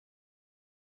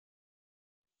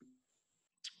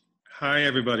Hi,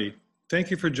 everybody. Thank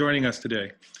you for joining us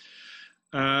today.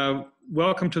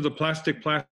 Welcome to the Plastic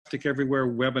Everywhere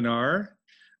webinar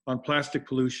on plastic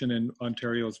pollution in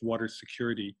Ontario's water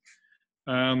security.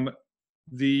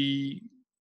 The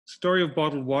story of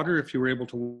bottled water, if you were able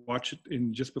to watch it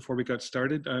just before we got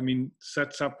started,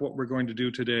 sets up what we're going to do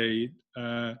today.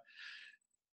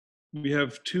 We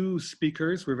have two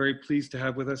speakers. We're very pleased to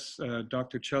have with us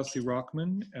Dr. Chelsea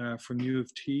Rochman from U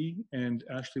of T and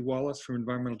Ashley Wallis from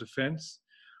Environmental Defense.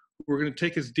 We're going to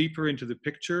take us deeper into the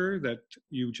picture that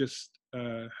you just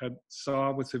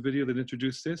saw with the video that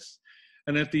introduced this.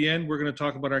 And at the end, we're going to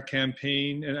talk about our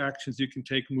campaign and actions you can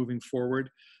take moving forward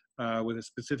with a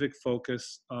specific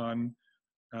focus on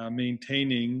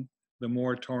maintaining the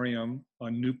moratorium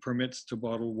on new permits to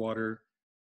bottle water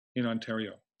in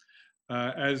Ontario.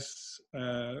 As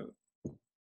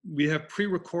we have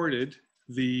pre-recorded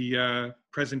the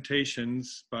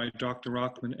presentations by Dr.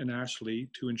 Rochman and Ashley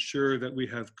to ensure that we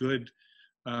have good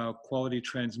quality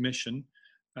transmission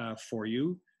for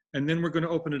you. And then we're going to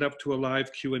open it up to a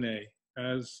live Q&A.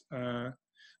 As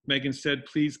Megan said,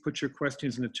 please put your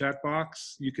questions in the chat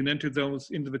box. You can enter those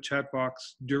into the chat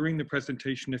box during the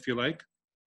presentation if you like,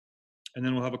 and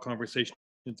then we'll have a conversation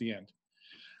at the end.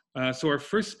 So our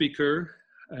first speaker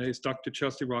is Dr.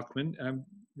 Chelsea Rochman.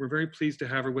 We're very pleased to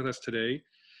have her with us today.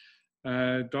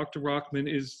 Dr. Rochman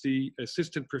is the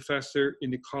Assistant Professor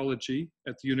in Ecology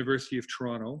at the University of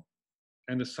Toronto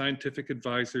and the Scientific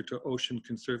Advisor to Ocean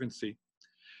Conservancy.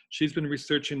 She's been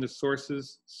researching the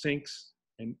sources, sinks,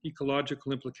 and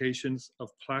ecological implications of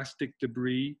plastic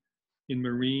debris in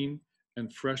marine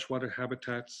and freshwater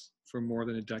habitats for more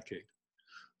than a decade.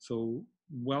 So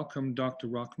welcome, Dr.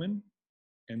 Rochman,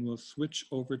 and we'll switch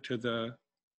over to the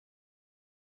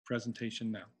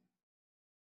presentation now.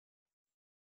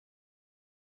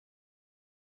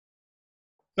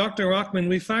 Dr. Rochman,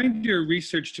 we find your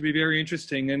research to be very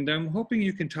interesting, and I'm hoping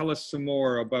you can tell us some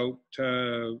more about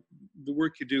the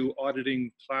work you do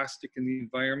auditing plastic in the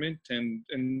environment and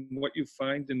what you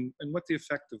find and what the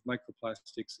effect of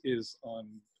microplastics is on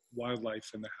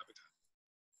wildlife and the habitat.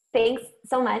 Thanks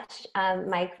so much,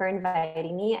 Mike, for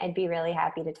inviting me. I'd be really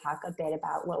happy to talk a bit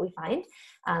about what we find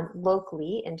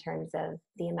locally in terms of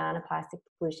the amount of plastic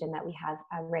pollution that we have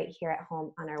right here at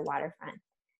home on our waterfront.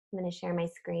 I'm going to share my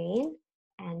screen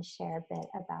and share a bit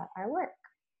about our work.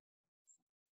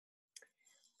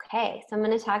 Okay, so I'm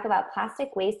going to talk about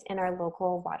plastic waste in our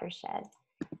local watershed.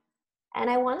 And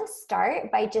I want to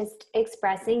start by just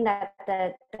expressing that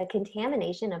the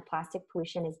contamination of plastic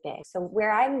pollution is big. So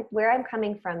where I'm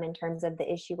coming from in terms of the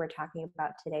issue we're talking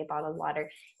about today, bottled water,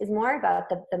 is more about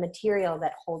the material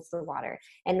that holds the water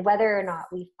and whether or not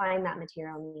we find that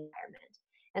material in the environment.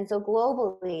 And so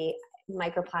globally,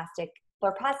 microplastic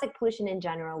or plastic pollution in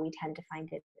general, we tend to find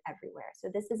it everywhere. So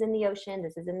this is in the ocean,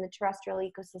 this is in the terrestrial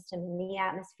ecosystem, in the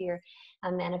atmosphere,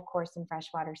 and of course in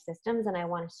freshwater systems. And I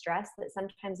want to stress that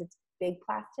sometimes it's big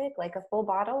plastic, like a full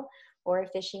bottle or a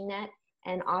fishing net,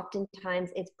 and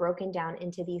oftentimes it's broken down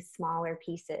into these smaller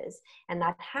pieces. And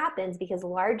that happens because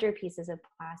larger pieces of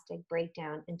plastic break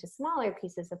down into smaller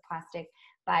pieces of plastic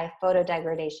by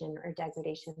photodegradation or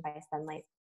degradation by sunlight.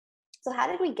 So how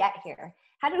did we get here?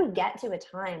 How did we get to a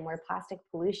time where plastic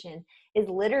pollution is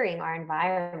littering our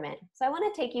environment? So I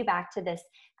want to take you back to this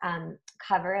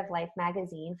cover of Life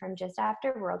magazine from just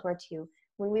after World War II,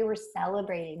 when we were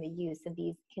celebrating the use of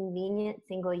these convenient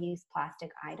single-use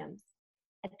plastic items.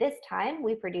 At this time,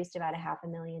 we produced about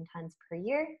 500,000 tons per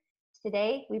year.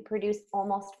 Today, we produce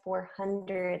almost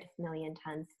 400 million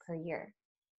tons per year.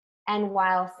 And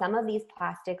while some of these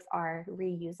plastics are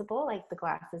reusable, like the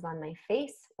glasses on my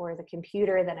face or the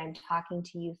computer that I'm talking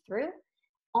to you through,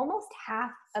 almost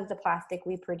half of the plastic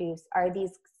we produce are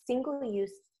these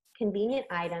single-use convenient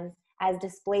items as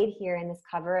displayed here in this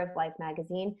cover of Life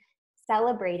magazine,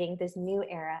 celebrating this new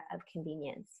era of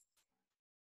convenience.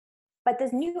 But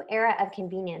this new era of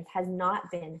convenience has not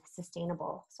been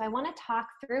sustainable. So I want to talk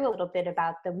through a little bit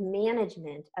about the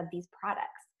management of these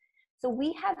products. So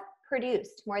we have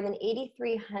produced more than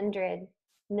 8,300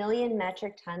 million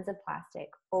metric tons of plastic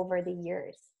over the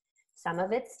years. Some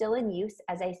of it's still in use,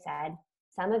 as I said.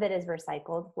 Some of it is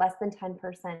recycled, less than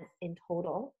 10% in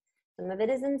total. Some of it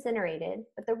is incinerated,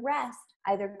 but the rest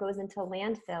either goes into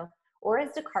landfill or is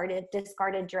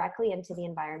discarded directly into the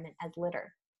environment as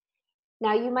litter.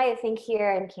 Now, you might think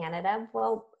here in Canada,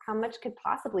 well, how much could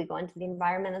possibly go into the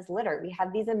environment as litter? We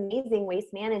have these amazing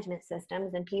waste management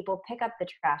systems and people pick up the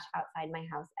trash outside my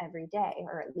house every day,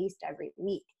 or at least every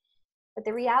week. But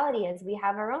the reality is we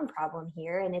have our own problem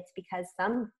here, and it's because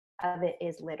some of it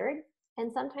is littered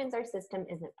and sometimes our system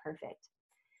isn't perfect.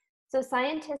 So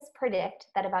scientists predict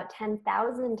that about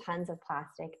 10,000 tons of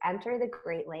plastic enter the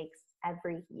Great Lakes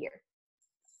every year.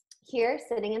 Here,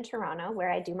 sitting in Toronto,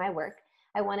 where I do my work,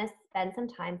 I want to spend some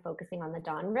time focusing on the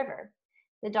Don River.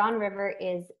 The Don River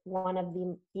is one of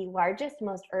the largest,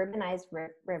 most urbanized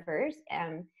rivers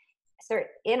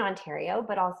in Ontario,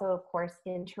 but also, of course,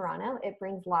 in Toronto. It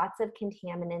brings lots of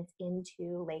contaminants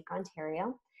into Lake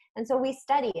Ontario. And so we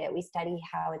study it. We study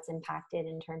how it's impacted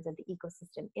in terms of the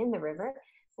ecosystem in the river,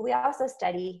 but we also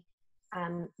study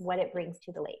what it brings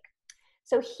to the lake.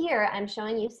 So here I'm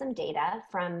showing you some data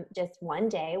from just one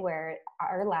day where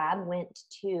our lab went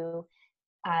to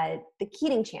the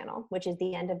Keating Channel, which is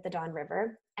the end of the Don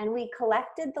River, and we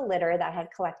collected the litter that had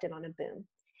collected on a boom.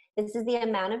 This is the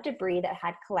amount of debris that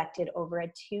had collected over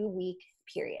a 2-week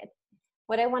period.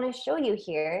 What I want to show you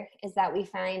here is that we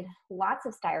find lots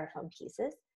of styrofoam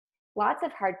pieces, lots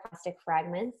of hard plastic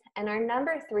fragments, and our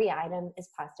number 3 item is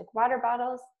plastic water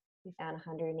bottles. We found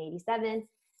 187,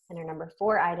 and our number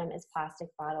 4 item is plastic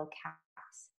bottle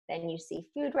caps. Then you see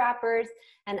food wrappers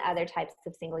and other types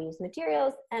of single-use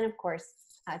materials, and of course,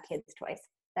 kids' toys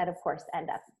that of course end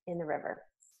up in the river.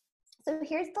 So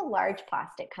here's the large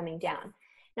plastic coming down.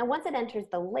 Now, once it enters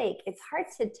the lake, it's hard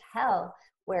to tell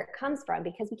where it comes from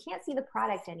because we can't see the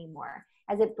product anymore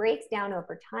as it breaks down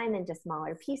over time into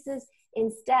smaller pieces.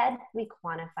 Instead, we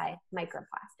quantify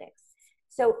microplastics.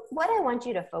 So what I want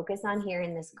you to focus on here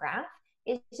in this graph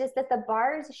is just that the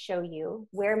bars show you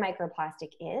where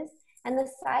microplastic is, and the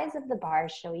size of the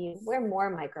bars show you where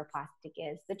more microplastic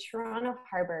is, the Toronto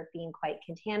Harbor being quite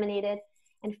contaminated.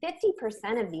 And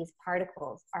 50% of these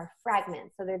particles are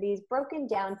fragments. So they're these broken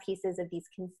down pieces of these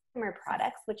consumer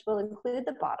products, which will include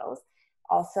the bottles,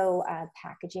 also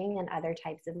packaging and other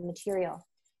types of material.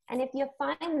 And if you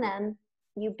find them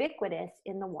ubiquitous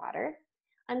in the water,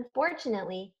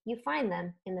 unfortunately, you find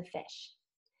them in the fish.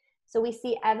 So we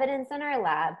see evidence in our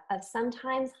lab of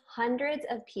sometimes hundreds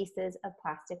of pieces of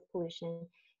plastic pollution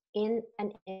in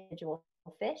an individual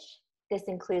fish. This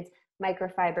includes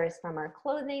microfibers from our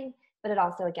clothing, but it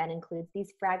also again includes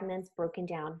these fragments broken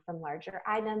down from larger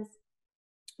items,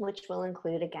 which will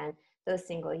include again those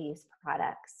single-use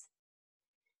products.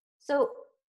 So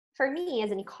for me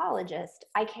as an ecologist,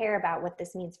 I care about what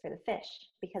this means for the fish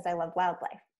because I love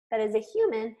wildlife. But as a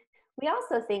human, we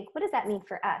also think, what does that mean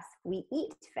for us? We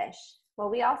eat fish. Well,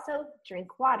 we also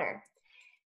drink water.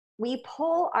 We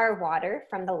pull our water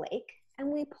from the lake and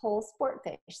we pull sport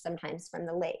fish sometimes from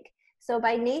the lake. So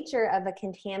by nature of a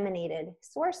contaminated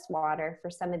source water for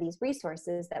some of these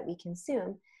resources that we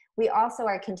consume, we also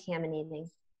are contaminating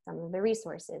some of the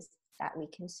resources that we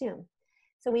consume.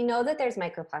 So we know that there's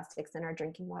microplastics in our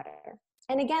drinking water.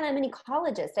 And again, I'm an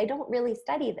ecologist. I don't really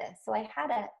study this. So I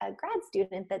had a grad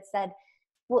student that said,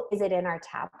 well, is it in our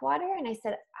tap water? And I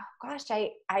said, oh gosh,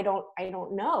 I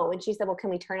don't know. And she said, well, can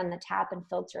we turn on the tap and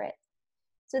filter it?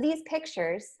 So these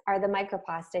pictures are the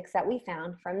microplastics that we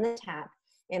found from the tap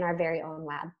in our very own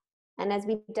lab. And as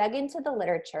we dug into the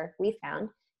literature, we found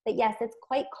that yes, it's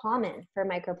quite common for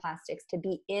microplastics to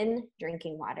be in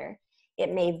drinking water.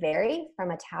 It may vary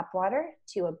from a tap water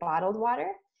to a bottled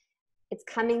water. It's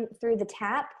coming through the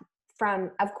tap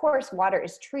from, of course, water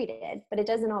is treated, but it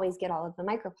doesn't always get all of the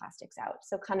microplastics out.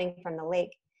 So coming from the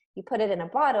lake, you put it in a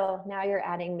bottle, now you're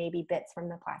adding maybe bits from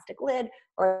the plastic lid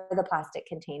or the plastic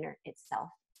container itself.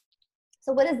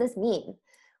 So what does this mean?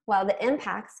 Well, the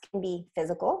impacts can be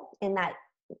physical in that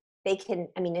they can,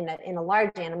 in a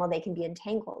large animal, they can be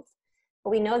entangled.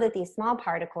 But we know that these small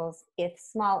particles, if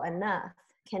small enough,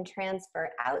 can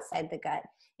transfer outside the gut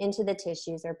into the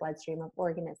tissues or bloodstream of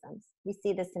organisms. We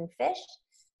see this in fish.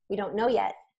 We don't know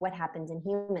yet what happens in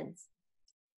humans.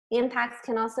 The impacts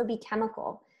can also be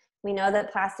chemical. We know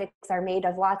that plastics are made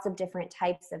of lots of different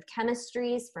types of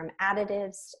chemistries, from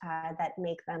additives that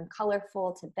make them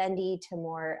colorful to bendy to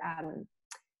more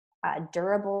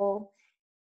durable,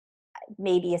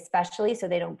 maybe especially so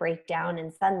they don't break down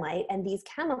in sunlight. And these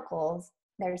chemicals,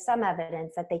 there's some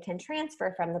evidence that they can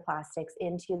transfer from the plastics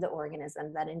into the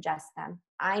organism that ingests them.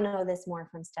 I know this more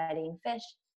from studying fish,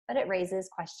 but it raises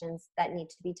questions that need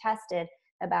to be tested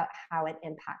about how it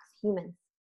impacts humans.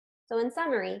 So in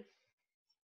summary,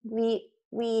 we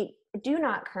do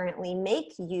not currently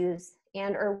make, use,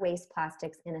 and or waste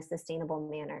plastics in a sustainable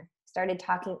manner. Started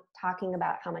talking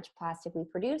about how much plastic we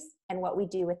produce and what we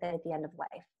do with it at the end of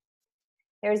life.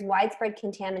 There's widespread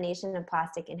contamination of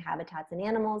plastic in habitats and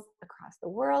animals across the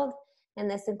world, and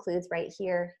this includes right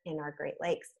here in our Great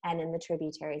Lakes and in the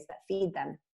tributaries that feed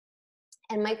them.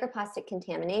 And microplastic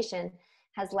contamination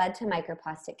has led to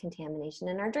microplastic contamination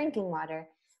in our drinking water,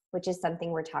 which is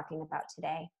something we're talking about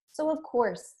today. So of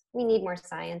course, We need more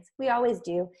science. We always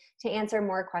do, to answer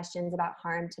more questions about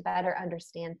harm, to better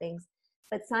understand things.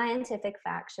 But scientific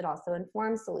facts should also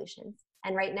inform solutions.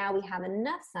 And right now we have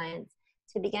enough science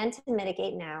to begin to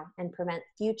mitigate now and prevent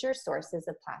future sources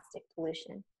of plastic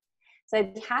pollution. So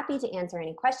I'd be happy to answer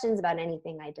any questions about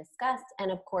anything I discussed,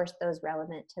 and of course, those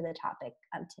relevant to the topic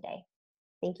of today.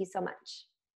 Thank you so much.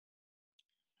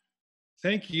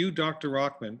 Thank you, Dr.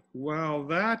 Rochman. Wow,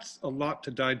 that's a lot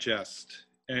to digest.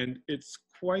 And it's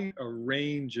quite a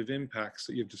range of impacts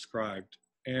that you've described.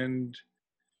 And,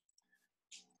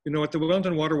 you know, at the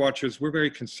Wellington Water Watchers, we're very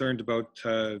concerned about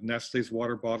Nestle's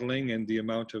water bottling and the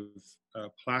amount of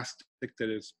plastic that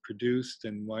is produced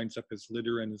and winds up as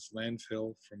litter and as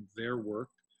landfill from their work.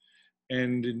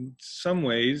 And in some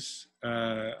ways,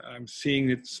 I'm seeing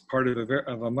it's part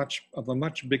of a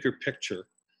much bigger picture.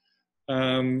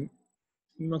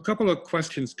 A couple of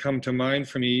questions come to mind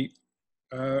for me.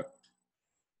 There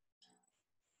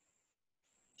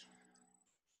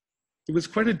was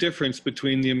quite a difference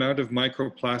between the amount of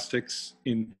microplastics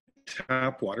in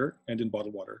tap water and in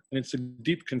bottled water. And it's a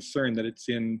deep concern that it's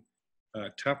in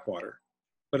tap water.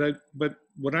 But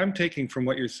what I'm taking from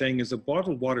what you're saying is that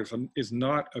bottled water is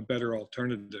not a better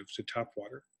alternative to tap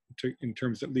water, in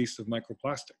terms at least of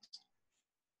microplastics.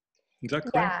 Is that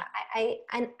correct? Yeah,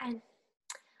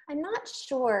 I'm not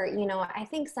sure. You know, I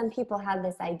think some people have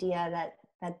this idea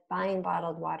that buying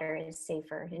bottled water is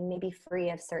safer and maybe free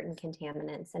of certain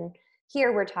contaminants. And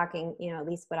here we're talking, you know, at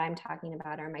least what I'm talking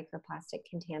about are microplastic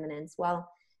contaminants. Well,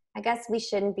 I guess we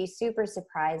shouldn't be super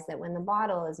surprised that when the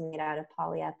bottle is made out of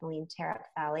polyethylene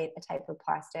terephthalate, a type of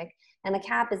plastic, and the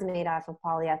cap is made off of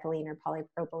polyethylene or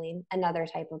polypropylene, another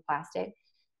type of plastic,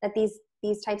 that these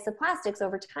types of plastics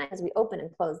over time, as we open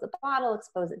and close the bottle,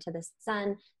 expose it to the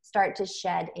sun, start to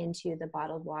shed into the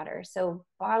bottled water. So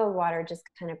bottled water just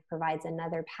kind of provides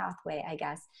another pathway, I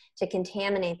guess, to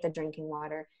contaminate the drinking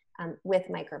water with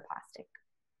microplastic.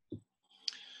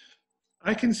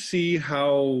 I can see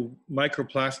how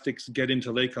microplastics get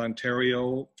into Lake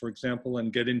Ontario, for example,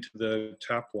 and get into the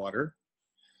tap water.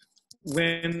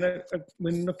 When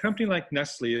a company like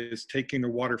Nestle is taking the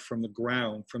water from the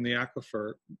ground, from the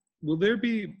aquifer, will there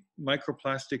be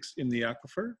microplastics in the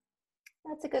aquifer?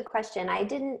 That's a good question. I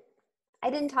didn't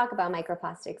talk about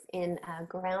microplastics in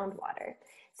groundwater.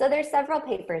 So there's several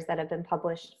papers that have been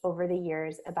published over the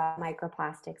years about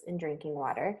microplastics in drinking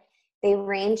water. They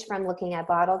range from looking at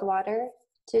bottled water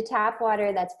to tap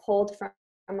water that's pulled from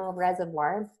a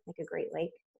reservoir, like a Great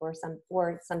Lake or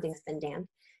something's been dammed,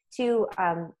 to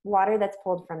water that's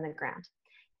pulled from the ground.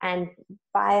 And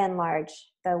by and large,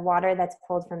 the water that's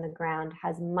pulled from the ground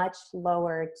has much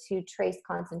lower to trace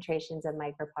concentrations of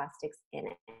microplastics in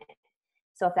it.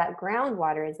 So if that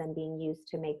groundwater is then being used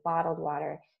to make bottled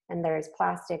water and there's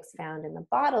plastics found in the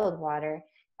bottled water,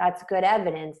 that's good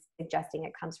evidence suggesting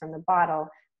it comes from the bottle,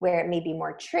 where it may be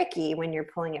more tricky when you're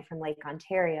pulling it from Lake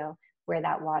Ontario, where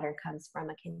that water comes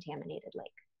from a contaminated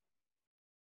lake.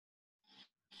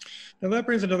 Now that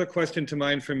brings another question to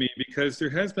mind for me, because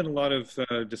there has been a lot of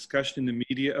discussion in the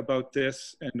media about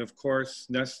this. And of course,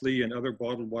 Nestle and other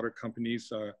bottled water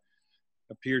companies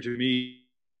appear to me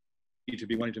to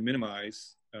be wanting to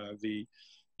minimize the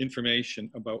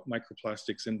information about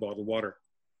microplastics in bottled water.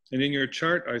 And in your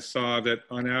chart, I saw that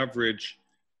on average,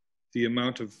 the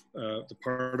amount of the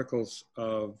particles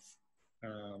of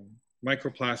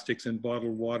microplastics in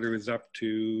bottled water is up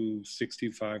to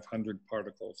 6,500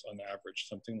 particles on average,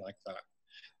 something like that.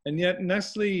 And yet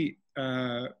Nestle,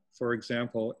 for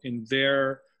example, in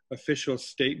their official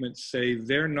statements say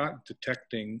they're not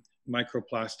detecting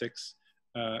microplastics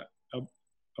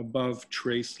above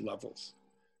trace levels.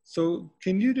 So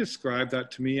can you describe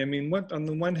that to me? I mean, on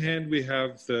the one hand, we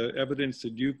have the evidence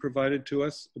that you provided to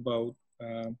us about,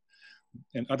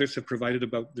 and others have provided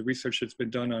about the research that's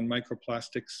been done on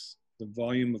microplastics, the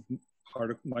volume of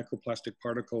microplastic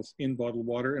particles in bottled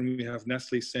water, and we have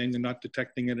Nestle saying they're not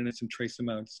detecting it and it's in trace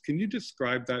amounts. Can you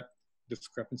describe that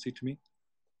discrepancy to me?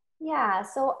 Yeah,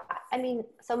 so I mean,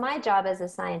 so my job as a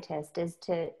scientist is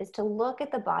to look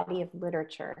at the body of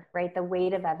literature, right? The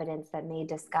weight of evidence that may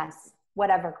discuss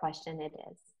whatever question it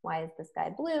is. Why is the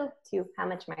sky blue? To how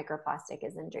much microplastic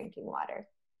is in drinking water?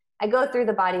 I go through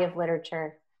the body of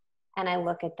literature and I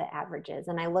look at the averages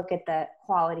and I look at the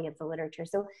quality of the literature.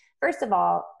 So first of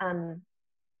all,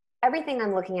 everything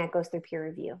I'm looking at goes through peer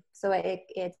review. So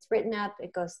it's written up,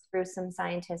 it goes through some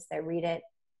scientists that read it,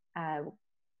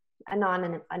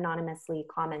 anonymously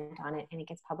comment on it, and it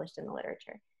gets published in the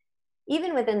literature.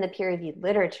 Even within the peer-reviewed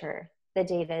literature, the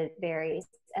data varies.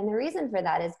 And the reason for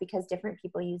that is because different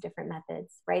people use different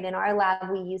methods, right? In our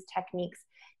lab, we use techniques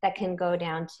that can go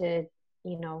down to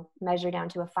you know, measure down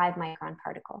to a 5-micron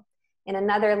particle. In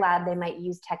another lab, they might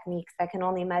use techniques that can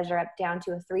only measure up down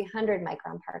to a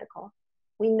 300-micron particle.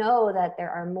 We know that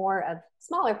there are more of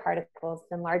smaller particles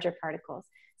than larger particles.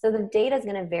 So the data is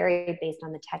going to vary based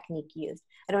on the technique used.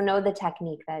 I don't know the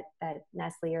technique that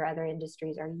Nestle or other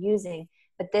industries are using,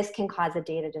 but this can cause a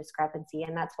data discrepancy.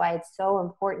 And that's why it's so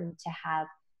important to have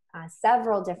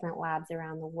several different labs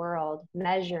around the world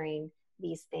measuring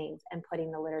these things and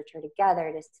putting the literature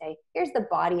together to say, here's the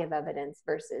body of evidence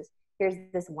versus here's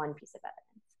this one piece of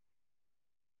evidence.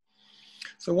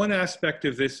 So one aspect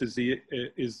of this is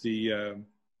the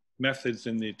methods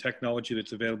and the technology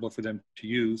that's available for them to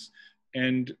use.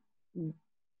 And, you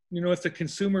know, if the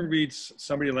consumer reads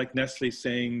somebody like Nestle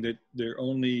saying that they're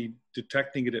only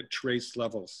detecting it at trace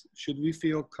levels, should we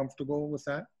feel comfortable with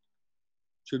that?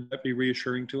 Should that be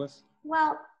reassuring to us?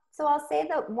 Well, so I'll say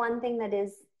that one thing that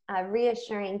is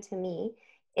reassuring to me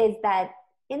is that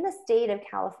in the state of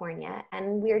California,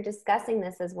 and we're discussing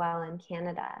this as well in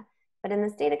Canada, but in the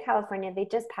state of California, they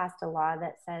just passed a law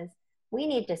that says we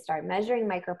need to start measuring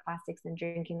microplastics in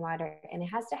drinking water, and it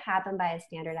has to happen by a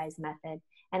standardized method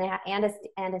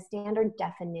and a standard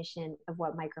definition of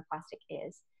what microplastic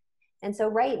is. And so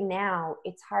right now,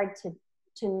 it's hard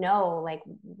to know, like,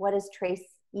 what does trace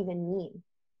even mean,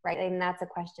 right? And that's a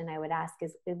question I would ask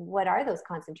is what are those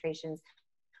concentrations?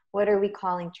 What are we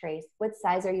calling trace? What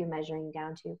size are you measuring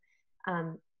down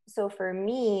to? So for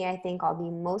me, I think I'll be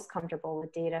most comfortable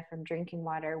with data from drinking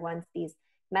water once these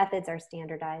methods are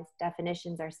standardized,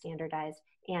 definitions are standardized,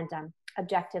 and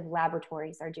objective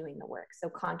laboratories are doing the work. So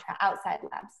outside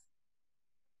labs.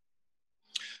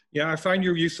 Yeah, I find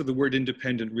your use of the word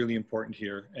independent really important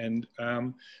here. And,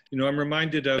 you know, I'm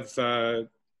reminded of,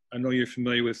 I know you're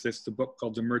familiar with this, the book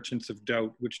called The Merchants of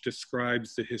Doubt, which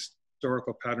describes the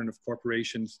historical pattern of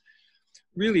corporations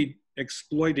really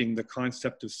exploiting the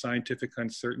concept of scientific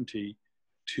uncertainty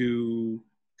to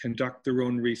conduct their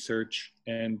own research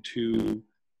and to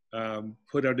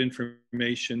put out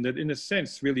information that in a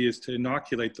sense really is to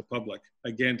inoculate the public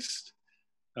against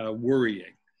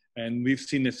worrying. And we've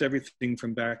seen this everything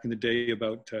from back in the day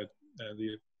about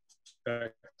the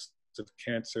effects of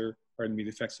cancer, pardon me, the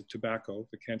effects of tobacco,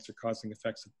 the cancer-causing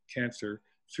effects of cancer,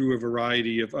 through a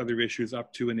variety of other issues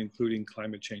up to and including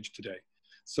climate change today.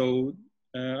 So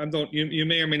you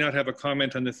may or may not have a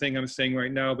comment on the thing I'm saying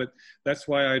right now, but that's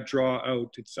why I draw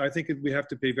out. I think we have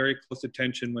to pay very close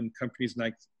attention when companies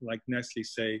like Nestle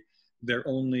say they're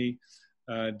only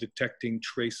detecting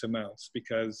trace amounts,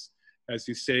 because as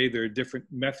you say, there are different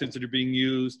methods that are being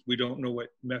used. We don't know what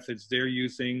methods they're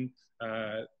using,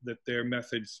 that their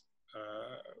methods,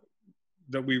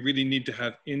 that we really need to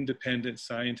have independent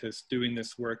scientists doing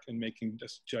this work and making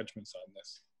judgments on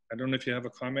this. I don't know if you have a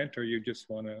comment or you just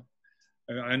want to,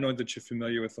 I know that you're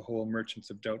familiar with the whole Merchants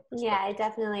of Doubt perspective. Yeah, I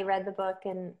definitely read the book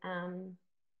and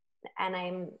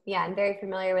I'm very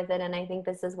familiar with it. And I think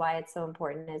this is why it's so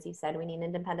important. As you said, we need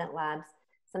independent labs.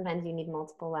 Sometimes you need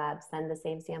multiple labs, send the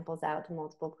same samples out to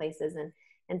multiple places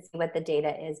and see what the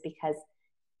data is, because,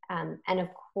 and of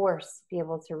course, be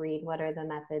able to read what are the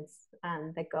methods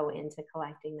that go into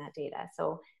collecting that data.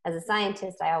 So as a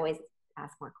scientist, I always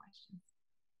ask more questions.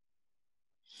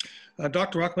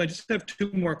 Dr. Rochman, I just have two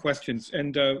more questions.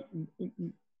 And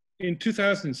in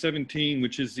 2017,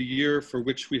 which is the year for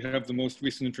which we have the most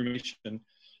recent information,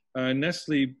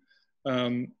 Nestle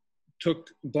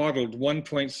bottled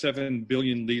 1.7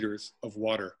 billion liters of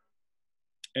water.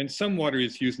 And some water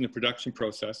is used in the production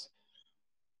process.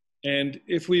 And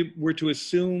if we were to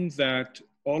assume that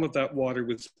all of that water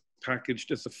was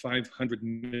packaged as a 500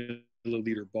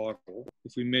 milliliter bottle,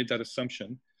 if we made that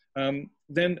assumption,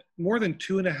 then more than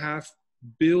 2.5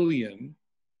 billion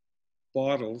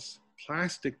bottles,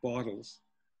 plastic bottles,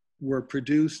 were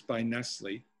produced by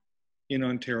Nestle in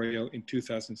Ontario in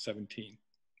 2017.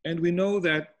 And we know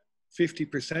that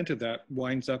 50% of that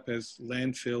winds up as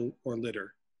landfill or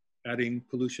litter, adding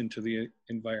pollution to the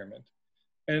environment.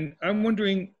 And I'm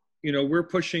wondering, you know, we're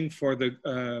pushing for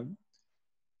the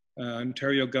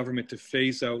Ontario government to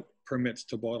phase out permits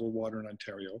to bottle water in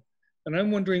Ontario. And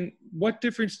I'm wondering, what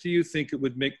difference do you think it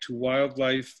would make to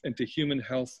wildlife and to human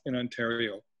health in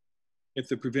Ontario if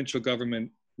the provincial government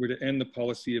were to end the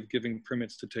policy of giving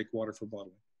permits to take water for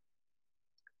bottling?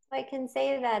 I can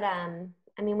say that,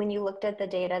 I mean, when you looked at the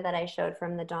data that I showed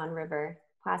from the Don River,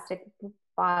 plastic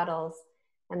bottles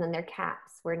and then their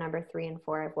caps were number 3 and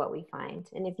 4 of what we find.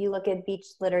 And if you look at beach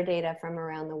litter data from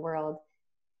around the world,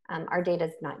 our data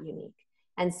is not unique.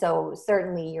 And so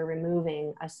certainly you're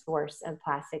removing a source of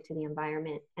plastic to the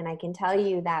environment. And I can tell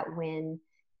you that when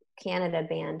Canada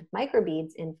banned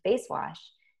microbeads in face wash,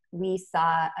 we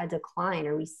saw a decline,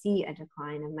 or we see a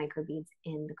decline of microbeads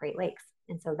in the Great Lakes.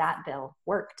 And so that bill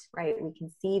worked, right? We can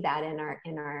see that in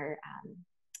our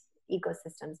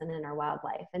ecosystems and in our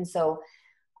wildlife. And so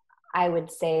I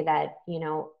would say that, you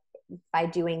know, by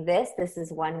doing this, this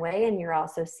is one way. And you're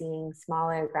also seeing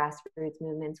smaller grassroots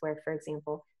movements where, for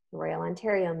example, the Royal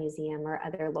Ontario Museum or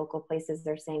other local places,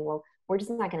 they're saying, well, we're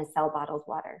just not going to sell bottled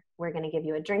water. We're going to give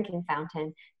you a drinking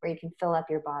fountain where you can fill up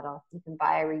your bottle. You can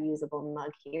buy a reusable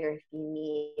mug here if you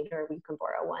need, or you can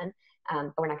borrow one.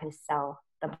 But we're not going to sell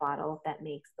the bottle that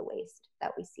makes the waste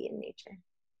that we see in nature.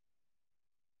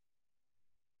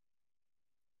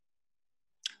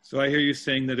 So I hear you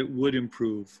saying that it would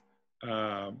improve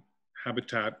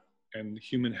habitat and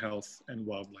human health and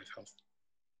wildlife health.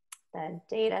 The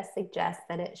data suggests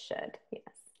that it should, yes.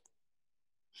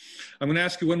 I'm going to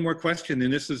ask you one more question,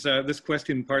 and this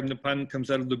question, pardon the pun, comes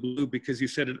out of the blue because you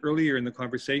said it earlier in the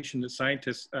conversation that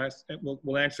scientists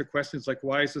will answer questions like,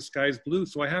 why is the sky blue?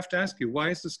 So I have to ask you, why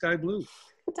is the sky blue?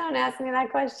 Don't ask me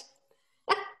that question.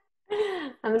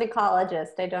 I'm an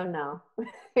ecologist. I don't know.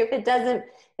 If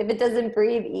it doesn't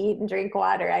breathe, eat, and drink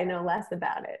water, I know less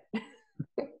about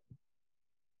it.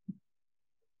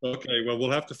 Okay, well,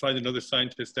 we'll have to find another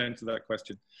scientist to answer that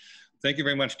question. Thank you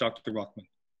very much, Dr. Rochman.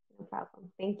 No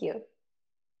problem. Thank you.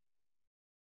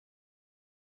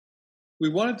 We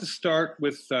wanted to start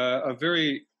with a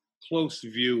very close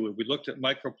view. We looked at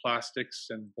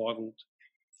microplastics and bottled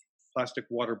plastic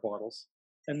water bottles.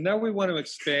 And now we want to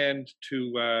expand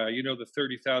to, the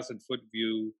 30,000-foot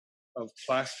view of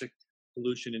plastic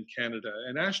pollution in Canada.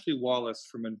 And Ashley Wallis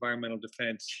from Environmental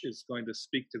Defense is going to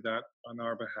speak to that on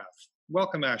our behalf.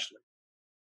 Welcome, Ashley.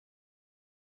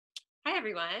 Hi,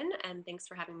 everyone, and thanks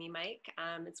for having me, Mike.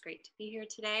 It's great to be here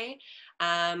today.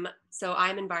 So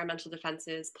I'm Environmental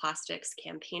Defense's plastics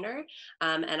campaigner,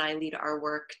 and I lead our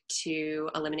work to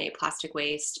eliminate plastic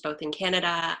waste both in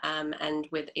Canada and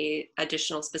with an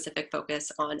additional specific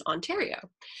focus on Ontario.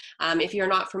 If you're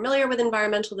not familiar with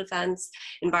Environmental Defense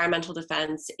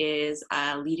is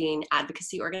a leading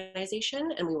advocacy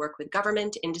organization, and we work with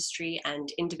government, industry,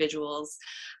 and individuals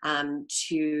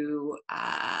to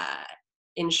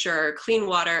ensure clean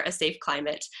water, a safe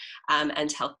climate,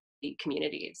 and healthy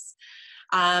communities.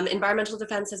 Environmental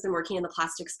Defense has been working in the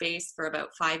plastic space for about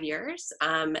 5 years,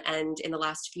 and in the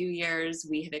last few years,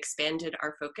 we have expanded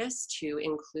our focus to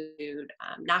include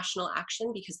national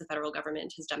action because the federal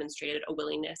government has demonstrated a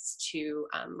willingness to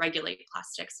regulate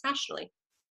plastics nationally.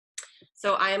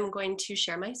 So I am going to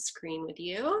share my screen with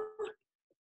you.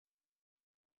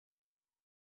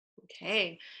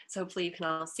 Okay, so hopefully you can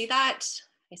all see that.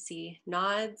 I see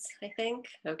nods, I think.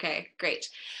 Okay, great.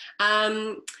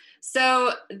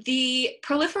 So the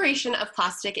proliferation of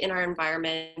plastic in our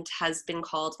environment has been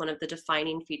called one of the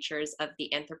defining features of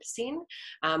the Anthropocene,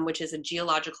 which is a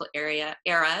geological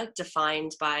era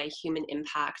defined by human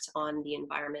impact on the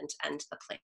environment and the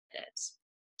planet.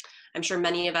 I'm sure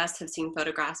many of us have seen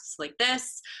photographs like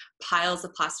this, piles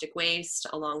of plastic waste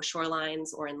along shorelines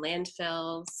or in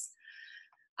landfills.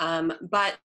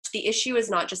 But the issue is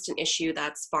not just an issue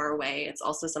that's far away, it's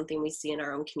also something we see in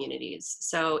our own communities.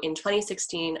 So in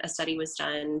 2016, a study was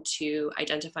done to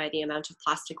identify the amount of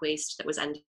plastic waste that was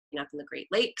ending up in the Great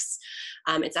Lakes.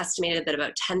 It's estimated that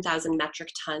about 10,000 metric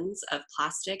tons of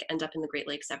plastic end up in the Great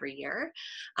Lakes every year.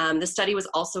 The study was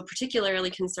also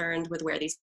particularly concerned with where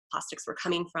these plastics were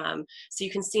coming from. So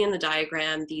you can see in the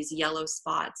diagram, these yellow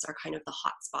spots are kind of the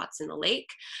hot spots in the lake,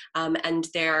 and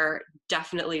they're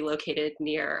definitely located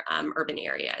near urban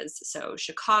areas. So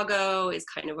Chicago is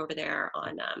kind of over there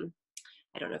on,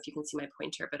 I don't know if you can see my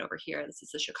pointer, but over here, this is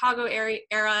the Chicago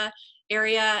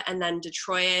area, and then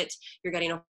Detroit, you're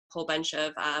getting a whole bunch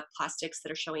of plastics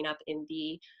that are showing up in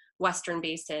the western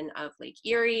basin of Lake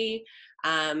Erie,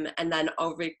 and then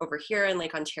over here in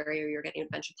Lake Ontario, you're getting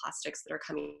a bunch of plastics that are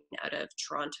coming out of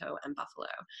Toronto and Buffalo.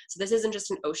 So this isn't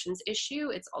just an oceans issue,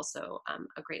 it's also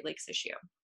a Great Lakes issue.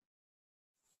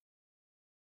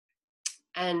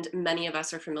 And many of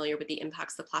us are familiar with the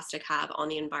impacts that plastic have on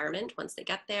the environment once they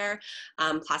get there.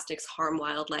 Plastics harm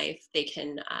wildlife. They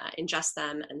can ingest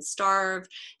them and starve.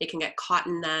 They can get caught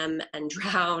in them and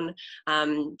drown.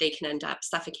 They can end up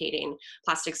suffocating.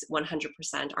 Plastics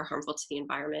 100% are harmful to the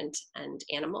environment and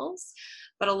animals.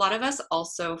 But a lot of us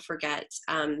also forget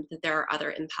that there are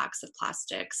other impacts of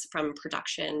plastics from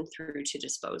production through to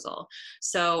disposal.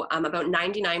 So about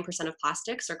 99% of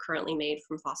plastics are currently made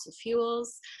from fossil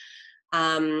fuels.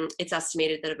 It's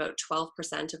estimated that about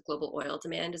 12% of global oil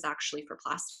demand is actually for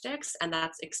plastics, and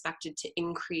that's expected to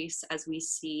increase as we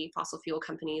see fossil fuel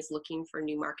companies looking for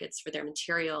new markets for their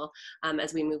material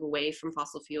as we move away from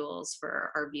fossil fuels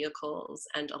for our vehicles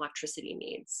and electricity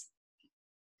needs.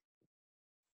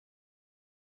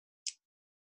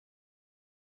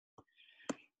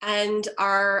 And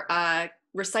our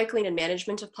recycling and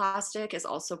management of plastic is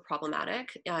also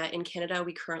problematic. In Canada,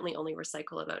 we currently only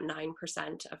recycle about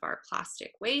 9% of our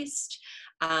plastic waste.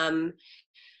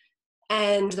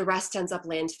 And the rest ends up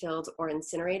landfilled or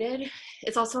incinerated.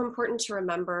 It's also important to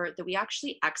remember that we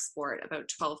actually export about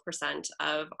 12%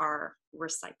 of our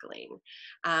recycling.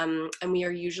 And we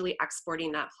are usually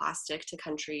exporting that plastic to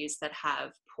countries that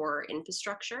have poor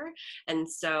infrastructure. And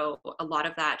so a lot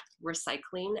of that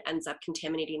recycling ends up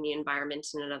contaminating the environment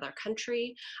in another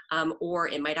country, or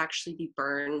it might actually be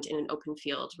burned in an open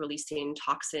field, releasing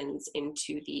toxins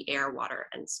into the air, water,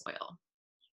 and soil.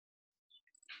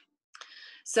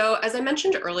 So as I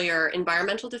mentioned earlier,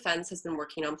 Environmental Defense has been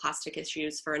working on plastic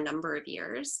issues for a number of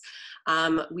years.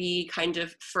 We kind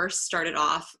of first started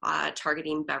off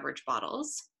targeting beverage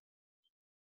bottles.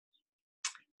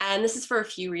 And this is for a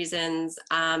few reasons.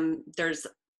 There's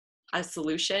a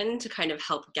solution to kind of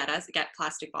help get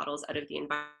plastic bottles out of the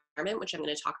environment, which I'm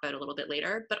going to talk about a little bit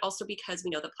later, but also because we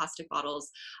know that plastic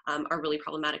bottles are really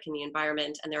problematic in the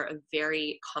environment, and they're a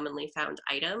very commonly found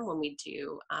item when we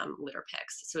do litter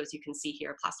picks. So as you can see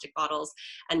here, plastic bottles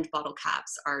and bottle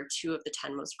caps are 2 of the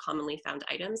 10 most commonly found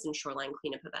items in shoreline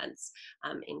cleanup events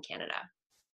in Canada.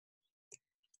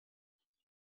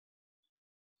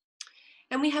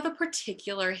 And we have a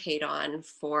particular hate-on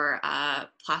for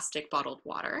plastic bottled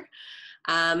water.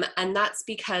 And that's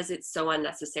because it's so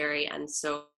unnecessary and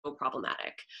so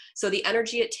problematic. So the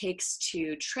energy it takes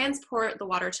to transport the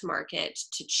water to market,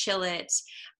 to chill it,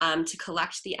 to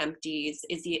collect the empties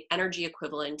is the energy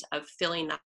equivalent of filling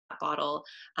that bottle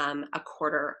a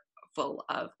quarter full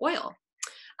of oil.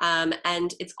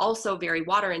 And it's also very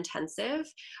water intensive.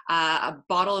 A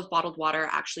bottle of bottled water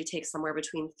actually takes somewhere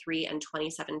between 3 and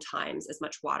 27 times as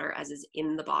much water as is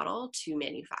in the bottle to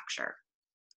manufacture.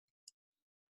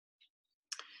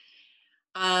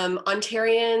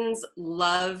 Ontarians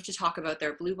love to talk about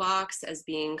their blue box as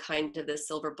being kind of the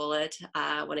silver bullet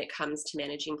when it comes to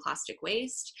managing plastic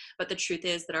waste, but the truth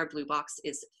is that our blue box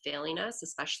is failing us,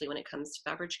 especially when it comes to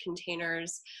beverage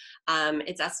containers.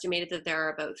 It's estimated that there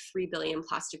are about 3 billion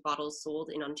plastic bottles sold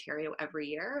in Ontario every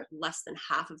year. Less than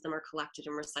half of them are collected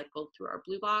and recycled through our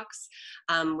blue box,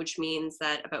 which means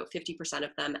that about 50%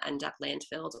 of them end up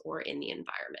landfilled or in the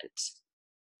environment.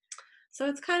 So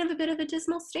it's kind of a bit of a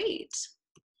dismal state.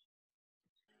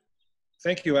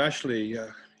 Thank you, Ashley.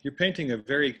 You're painting a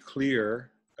very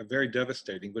clear, a very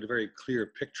devastating, but a very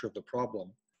clear picture of the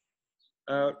problem.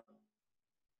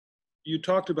 You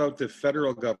talked about the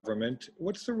federal government.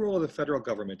 What's the role of the federal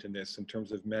government in this in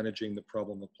terms of managing the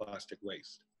problem of plastic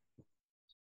waste?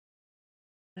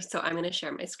 So I'm going to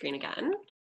share my screen again.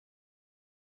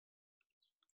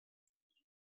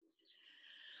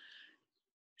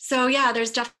 So yeah,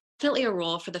 there's definitely a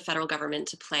role for the federal government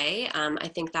to play. I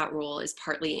think that role is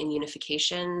partly in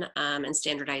unification and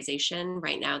standardization.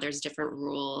 Right now, there's different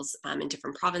rules in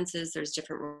different provinces. There's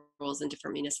different rules in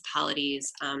different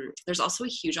municipalities. There's also a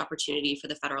huge opportunity for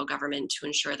the federal government to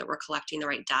ensure that we're collecting the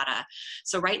right data.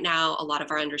 So right now, a lot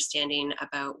of our understanding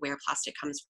about where plastic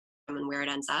comes from and where it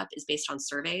ends up is based on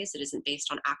surveys. It isn't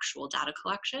based on actual data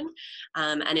collection.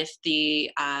 And if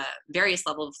the various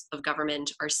levels of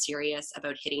government are serious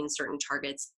about hitting certain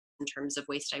targets in terms of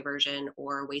waste diversion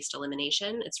or waste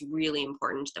elimination, it's really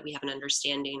important that we have an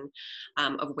understanding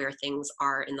of where things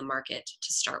are in the market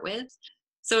to start with.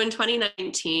 So in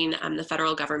 2019, the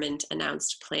federal government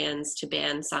announced plans to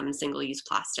ban some single-use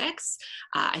plastics.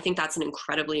 I think that's an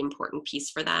incredibly important piece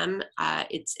for them.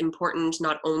 It's important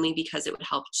not only because it would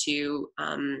help to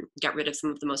get rid of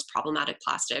some of the most problematic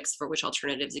plastics for which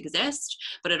alternatives exist,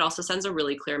 but it also sends a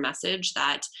really clear message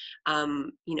that,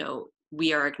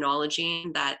 we are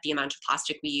acknowledging that the amount of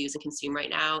plastic we use and consume right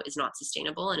now is not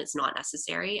sustainable and it's not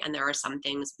necessary. And there are some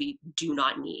things we do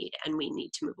not need and we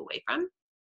need to move away from.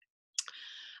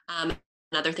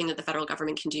 Another thing that the federal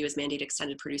government can do is mandate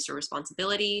extended producer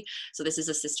responsibility. So this is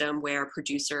a system where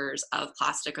producers of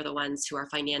plastic are the ones who are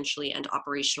financially and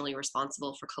operationally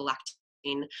responsible for collecting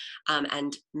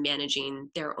and managing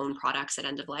their own products at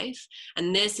end of life.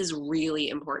 And this is really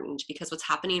important because what's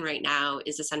happening right now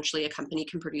is essentially a company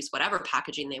can produce whatever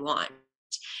packaging they want.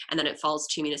 And then it falls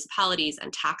to municipalities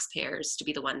and taxpayers to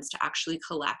be the ones to actually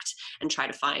collect and try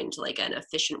to find like an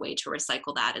efficient way to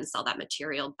recycle that and sell that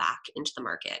material back into the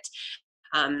market.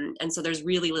 And so there's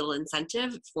really little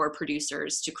incentive for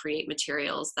producers to create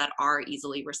materials that are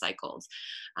easily recycled.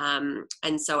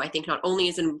 And so I think not only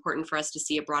is it important for us to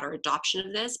see a broader adoption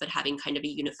of this, but having kind of a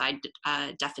unified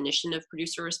definition of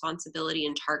producer responsibility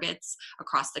and targets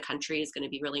across the country is going to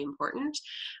be really important.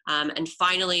 And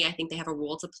finally, I think they have a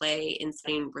role to play in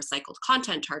setting recycled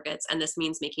content targets. And this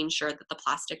means making sure that the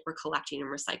plastic we're collecting and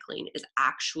recycling is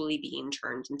actually being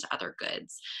turned into other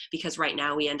goods. Because right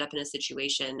now we end up in a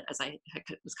situation, as I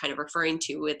was kind of referring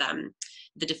to, with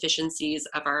the deficiencies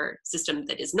of our system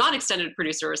that is not extended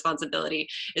producer responsibility,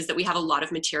 is that we have a lot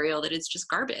of material that is just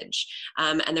garbage.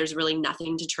 And there's really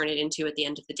nothing to turn it into at the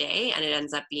end of the day. And it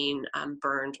ends up being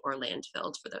burned or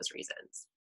landfilled for those reasons.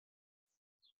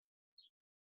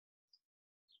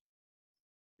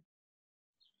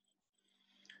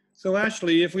 So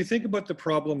Ashley, if we think about the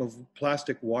problem of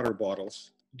plastic water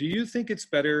bottles, do you think it's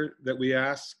better that we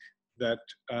ask that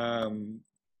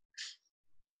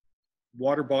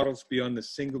water bottles be on the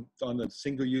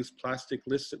single-use plastic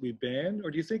list that we ban,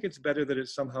 or do you think it's better that it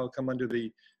somehow come under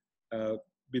the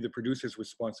be the producer's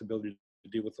responsibility to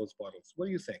deal with those bottles? What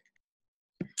do you think?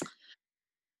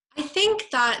 I think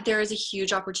that there is a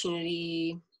huge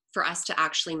opportunity for us to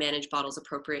actually manage bottles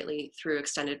appropriately through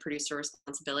extended producer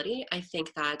responsibility. I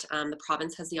think that the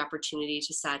province has the opportunity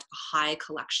to set a high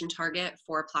collection target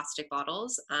for plastic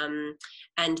bottles,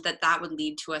 and that would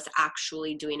lead to us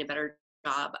actually doing a better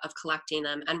job of collecting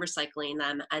them and recycling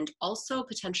them, and also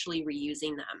potentially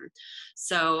reusing them.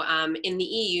 So in the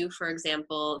EU, for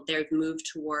example, they've moved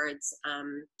towards,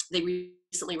 they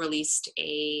recently released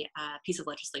a piece of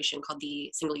legislation called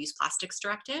the Single-Use Plastics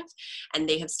Directive, and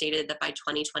they have stated that by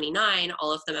 2029,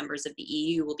 all of the members of the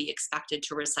EU will be expected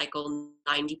to recycle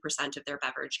 90% of their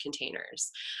beverage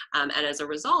containers. And as a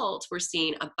result, we're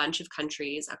seeing a bunch of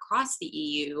countries across the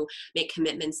EU make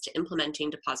commitments to implementing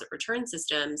deposit return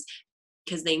systems,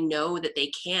 because they know that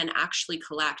they can actually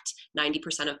collect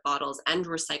 90% of bottles and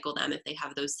recycle them if they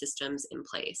have those systems in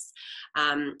place.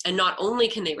 And not only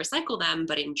can they recycle them,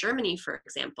 but in Germany, for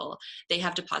example, they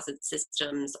have deposit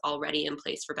systems already in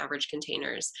place for beverage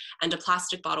containers. And a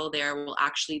plastic bottle there will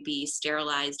actually be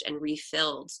sterilized and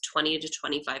refilled 20 to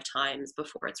 25 times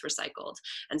before it's recycled.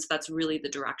 And so that's really the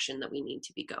direction that we need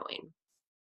to be going.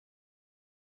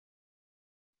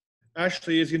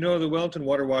 Ashley, as you know, the Wellington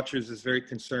Water Watchers is very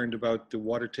concerned about the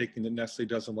water taking that Nestle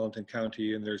does in Wellington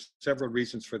County, and there's several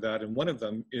reasons for that, and one of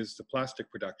them is the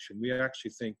plastic production. We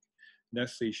actually think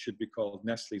Nestle should be called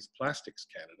Nestle's Plastics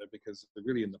Canada, because they're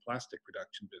really in the plastic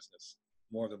production business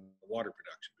more than the water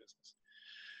production business.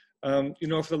 You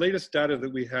know, for the latest data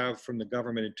that we have from the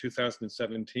government in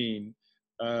 2017,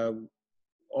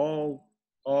 all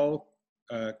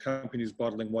companies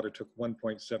bottling water took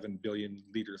 1.7 billion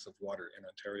liters of water in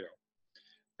Ontario.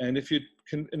 And if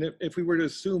we were to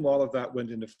assume all of that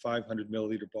went into 500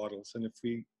 milliliter bottles, and if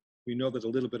we know that a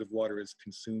little bit of water is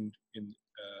consumed in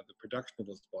the production of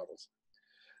those bottles,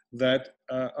 that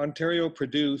Ontario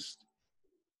produced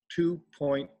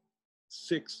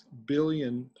 2.6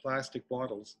 billion plastic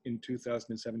bottles in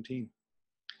 2017.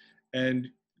 And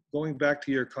going back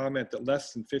to your comment that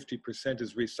less than 50%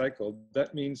 is recycled,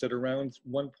 that means that around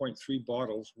 1.3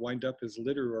 bottles wind up as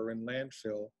litter or in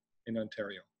landfill in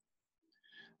Ontario.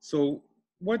 So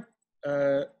what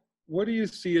do you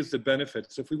see as the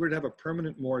benefits if we were to have a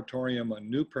permanent moratorium on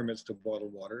new permits to bottle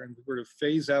water, and we were to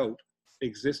phase out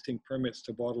existing permits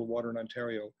to bottle water in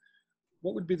Ontario?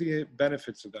 What would be the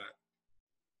benefits of that?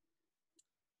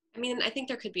 I mean, I think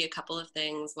there could be a couple of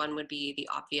things. One would be the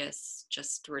obvious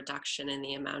just reduction in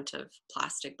the amount of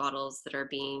plastic bottles that are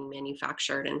being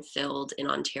manufactured and filled in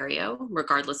Ontario,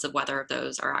 regardless of whether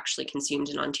those are actually consumed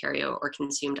in Ontario or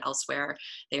consumed elsewhere.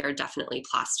 They are definitely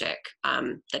plastic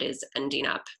that is ending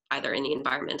up either in the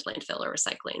environment, landfill, or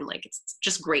recycling. Like, it's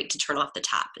just great to turn off the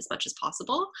tap as much as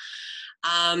possible.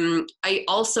 I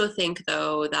also think,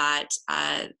 though, that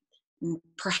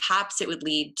perhaps it would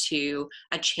lead to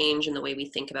a change in the way we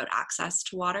think about access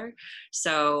to water.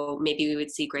 So maybe we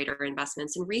would see greater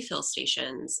investments in refill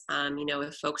stations. You know,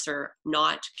 if folks are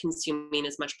not consuming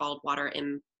as much bottled water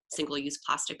in single-use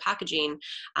plastic packaging,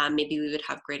 maybe we would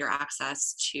have greater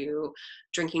access to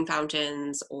drinking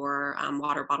fountains or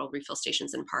water bottle refill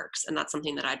stations in parks. And that's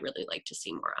something that I'd really like to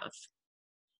see more of.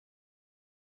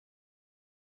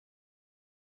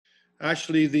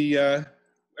 Actually,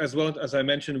 as well as I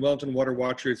mentioned, Wellington Water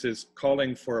Watchers is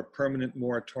calling for a permanent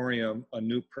moratorium on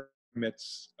new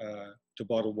permits to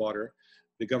bottle water.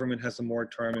 The government has a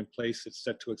moratorium in place. It's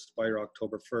set to expire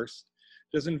October 1st.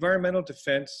 Does Environmental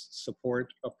Defence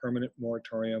support a permanent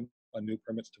moratorium on new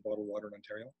permits to bottle water in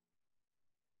Ontario?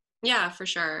 Yeah, for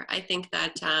sure. I think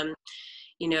that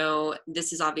you know,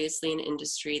 this is obviously an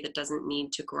industry that doesn't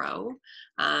need to grow.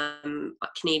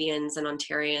 Canadians and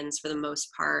Ontarians, for the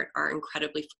most part, are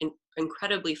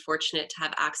incredibly fortunate to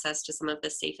have access to some of the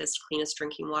safest, cleanest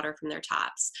drinking water from their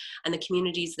taps. And the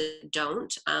communities that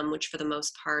don't, which for the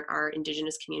most part are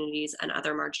Indigenous communities and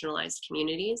other marginalized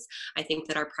communities, I think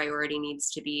that our priority needs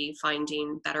to be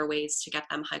finding better ways to get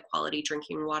them high quality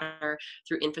drinking water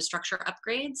through infrastructure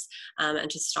upgrades, and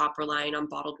to stop relying on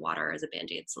bottled water as a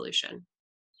Band-Aid solution.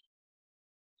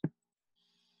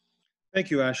 Thank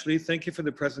you, Ashley. Thank you for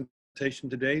the presentation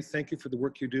today. Thank you for the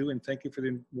work you do, and thank you for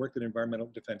the work that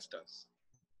Environmental Defense does.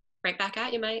 Right back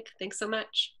at you, Mike. Thanks so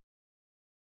much.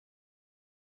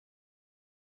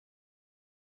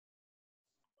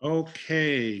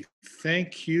 Okay,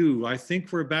 thank you. I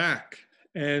think we're back.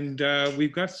 And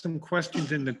we've got some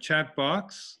questions in the chat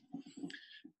box.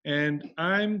 And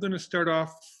I'm going to start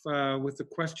off with a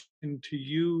question to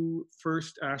you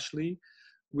first, Ashley,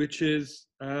 which is,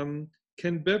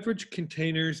 can beverage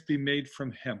containers be made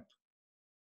from hemp?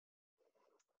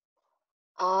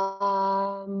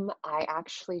 I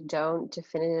actually don't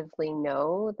definitively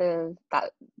know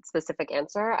that specific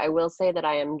answer. I will say that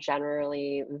I am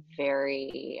generally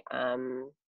very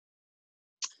I'm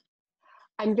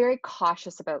very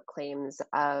cautious about claims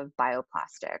of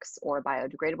bioplastics or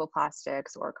biodegradable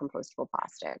plastics or compostable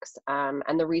plastics.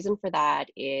 And the reason for that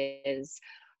is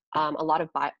a lot of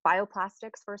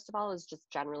bioplastics, first of all, is just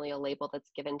generally a label that's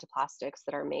given to plastics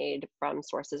that are made from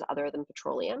sources other than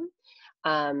petroleum.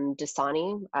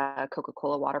 Dasani, a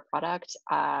Coca-Cola water product,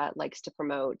 likes to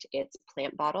promote its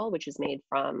plant bottle, which is made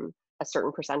from a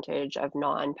certain percentage of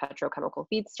non-petrochemical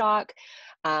feedstock,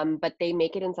 but they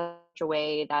make it in such a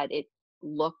way that it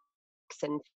looks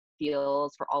and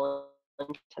feels, for all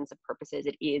intents and purposes,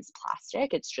 it is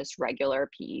plastic. It's just regular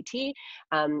PET,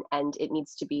 and it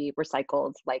needs to be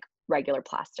recycled like regular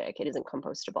plastic. It isn't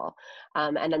compostable.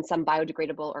 And then some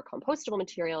biodegradable or compostable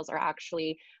materials are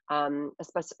actually,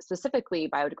 specifically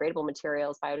biodegradable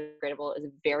materials. Biodegradable is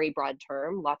a very broad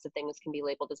term. Lots of things can be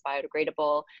labeled as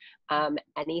biodegradable.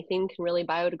 Anything can really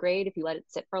biodegrade if you let it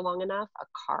sit for long enough. A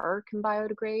car can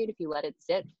biodegrade if you let it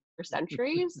sit for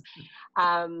centuries.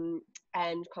 And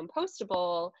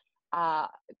compostable,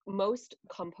 most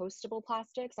compostable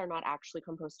plastics are not actually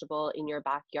compostable in your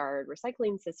backyard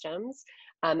recycling systems,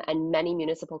 and many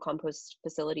municipal compost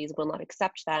facilities will not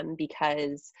accept them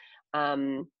because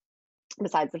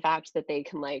besides the fact that they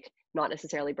can not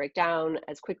necessarily break down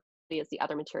as quickly as the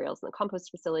other materials in the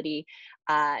compost facility,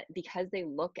 because they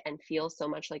look and feel so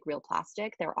much like real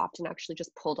plastic, they're often actually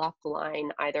just pulled off the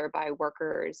line either by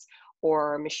workers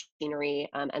or machinery,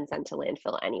 and sent to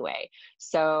landfill anyway.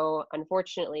 So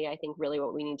unfortunately, I think really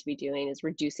what we need to be doing is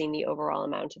reducing the overall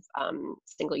amount of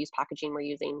single-use packaging we're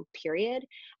using, period,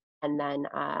 and then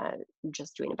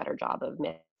just doing a better job of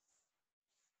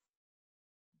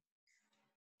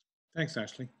Thanks,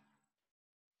 Ashley.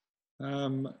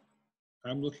 I'm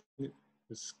looking at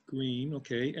the screen,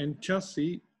 okay. And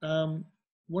Chelsea,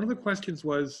 one of the questions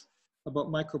was about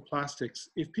microplastics.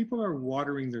 If people are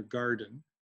watering their garden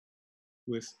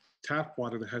with tap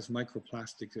water that has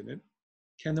microplastics in it,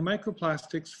 can the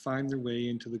microplastics find their way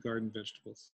into the garden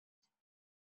vegetables?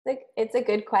 It's a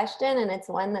good question, and it's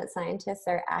one that scientists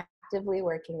are actively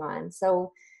working on.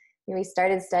 So we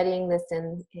started studying this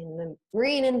in the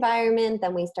marine environment,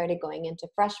 then we started going into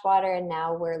freshwater, and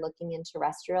now we're looking into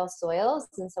terrestrial soils.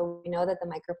 And so we know that the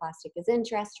microplastic is in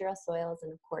terrestrial soils,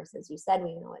 and of course, as you said,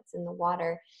 we know it's in the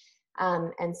water.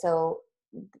 And so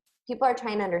people are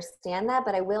trying to understand that,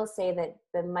 but I will say that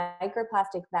the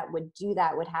microplastic that would do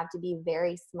that would have to be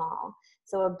very small.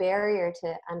 So a barrier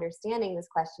to understanding this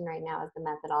question right now is the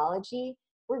methodology.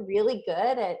 We're really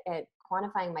good at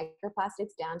quantifying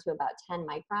microplastics down to about 10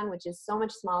 micron, which is so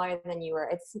much smaller than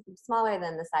it's smaller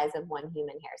than the size of one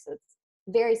human hair. So it's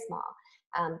very small.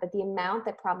 But the amount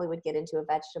that probably would get into a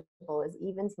vegetable is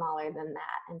even smaller than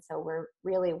that. And so we're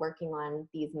really working on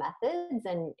these methods,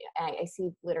 and I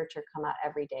see literature come out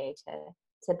every day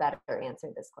to better answer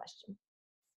this question.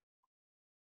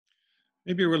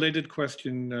 Maybe a related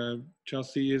question,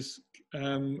 Chelsea, is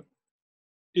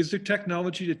there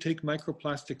technology to take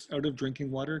microplastics out of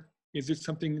drinking water? Is it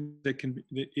something that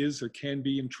is or can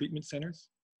be in treatment centers?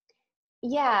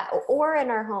 Yeah, or in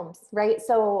our homes, right?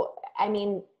 So, I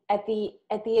mean,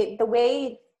 the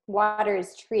way water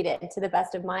is treated, to the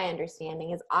best of my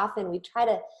understanding, is often we try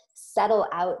to settle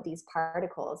out these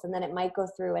particles, and then it might go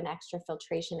through an extra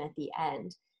filtration at the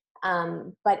end.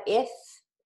 But if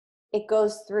it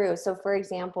goes through, so for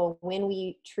example, when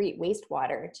we treat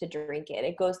wastewater to drink it,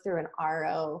 it goes through an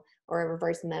RO or a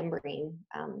reverse membrane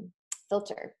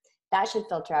filter. that should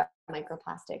filter out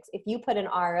microplastics. If you put an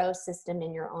RO system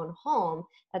in your own home,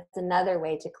 that's another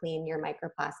way to clean your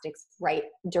microplastics right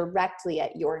directly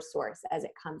at your source as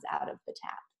it comes out of the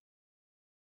tap.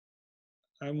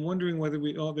 I'm wondering whether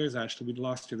oh, there's Ashley, we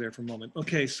lost you there for a moment.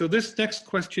 Okay, so this next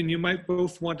question you might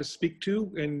both want to speak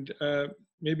to, and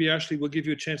maybe Ashley, we'll give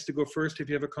you a chance to go first if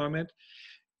you have a comment.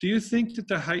 Do you think that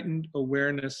the heightened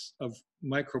awareness of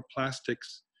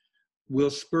microplastics will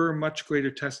spur much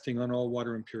greater testing on all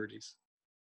water impurities?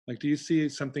 Like, do you see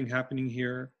something happening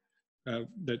here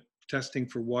that testing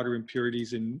for water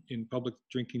impurities in public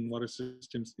drinking water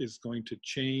systems is going to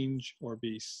change or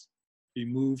be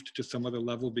moved to some other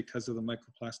level because of the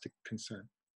microplastic concern?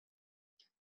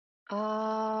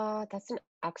 That's an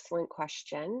excellent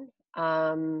question.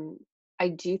 I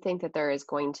do think that there is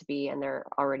going to be, and there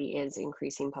already is,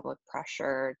 increasing public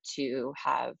pressure to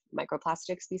have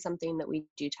microplastics be something that we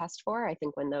do test for. I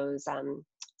think when those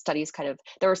studies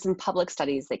there were some public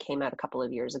studies that came out a couple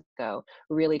of years ago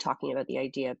really talking about the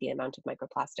idea of the amount of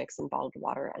microplastics in bottled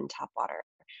water and tap water.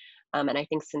 And I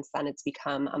think since then it's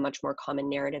become a much more common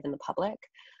narrative in the public.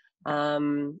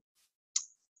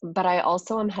 But I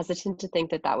also am hesitant to think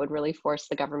that that would really force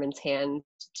the government's hand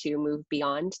to move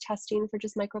beyond testing for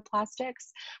just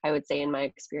microplastics. I would say in my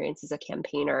experience as a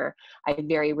campaigner, I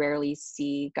very rarely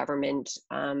see government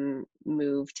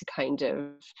move to kind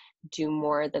of do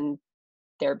more than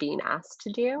they're being asked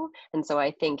to do. And so I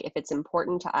think if it's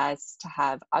important to us to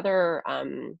have other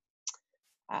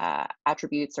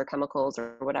attributes or chemicals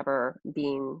or whatever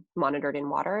being monitored in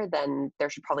water, then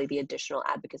there should probably be additional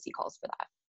advocacy calls for that.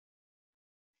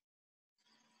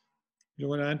 You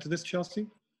want to add to this, Chelsea?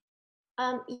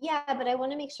 Yeah, but I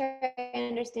want to make sure I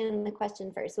understand the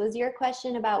question first. Was your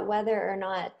question about whether or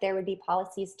not there would be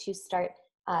policies to start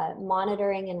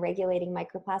monitoring and regulating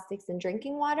microplastics in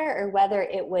drinking water, or whether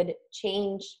it would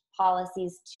change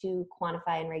policies to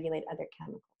quantify and regulate other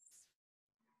chemicals?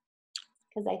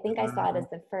 Because I think I saw it as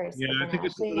the first, yeah, but then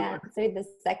Ashley answered the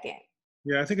second.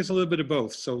 Yeah, I think it's a little bit of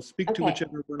both. So speak to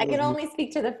whichever one. I can only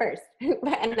speak to the first,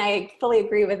 and I fully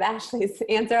agree with Ashley's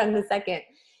answer on the second.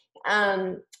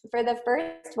 For the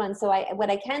first one, so what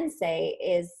I can say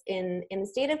is in the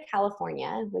state of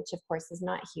California, which of course is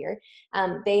not here,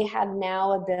 they have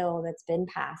now a bill that's been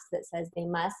passed that says they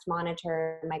must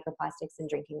monitor microplastics in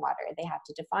drinking water. They have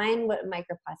to define what a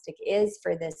microplastic is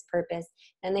for this purpose,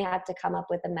 then they have to come up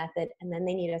with a method, and then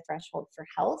they need a threshold for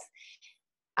health.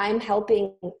 I'm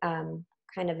helping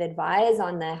kind of advise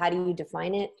on how do you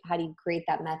define it, how do you create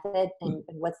that method, and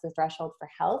what's the threshold for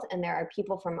health. And there are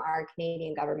people from our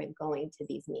Canadian government going to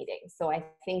these meetings. So I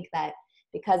think that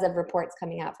because of reports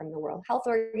coming out from the World Health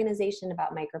Organization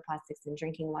about microplastics in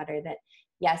drinking water, that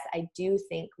yes, I do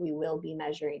think we will be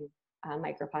measuring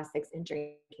microplastics in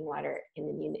drinking water in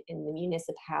the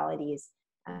municipalities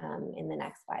in the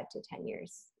next 5 to 10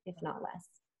 years, if not less.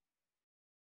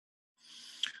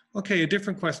 Okay, a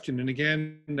different question. And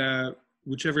again,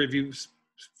 whichever of you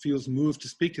feels moved to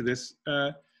speak to this,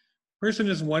 person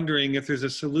is wondering if there's a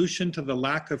solution to the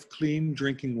lack of clean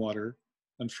drinking water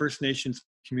on First Nations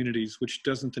communities which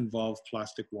doesn't involve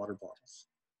plastic water bottles.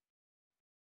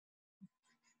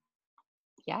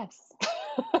 Yes.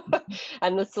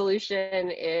 And the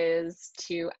solution is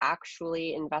to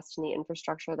actually invest in the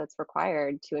infrastructure that's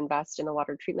required, to invest in the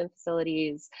water treatment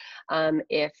facilities.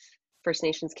 If First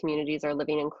Nations communities are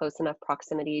living in close enough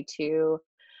proximity to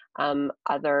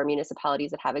other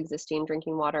municipalities that have existing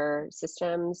drinking water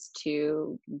systems,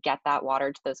 to get that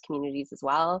water to those communities as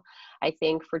well. I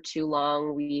think for too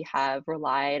long we have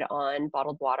relied on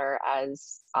bottled water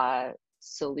as a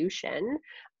solution,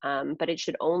 but it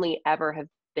should only ever have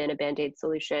been a Band-Aid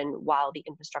solution while the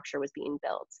infrastructure was being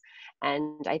built.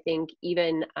 And I think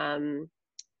even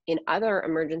in other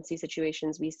emergency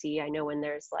situations we see, I know when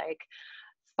there's like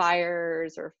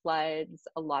fires or floods,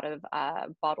 a lot of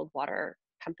bottled water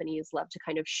companies love to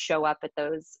kind of show up at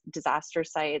those disaster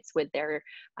sites with their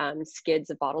skids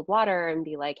of bottled water and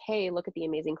be like, hey, look at the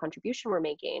amazing contribution we're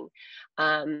making.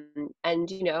 And,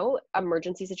 you know,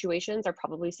 emergency situations are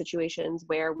probably situations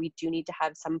where we do need to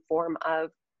have some form of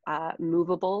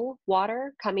movable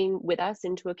water coming with us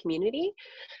into a community.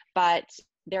 But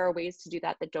there are ways to do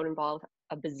that that don't involve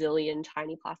a bazillion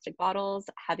tiny plastic bottles,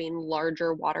 having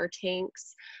larger water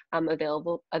tanks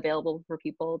available for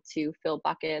people to fill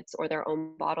buckets or their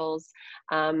own bottles.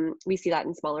 We see that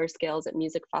in smaller scales at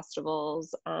music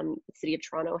festivals. The City of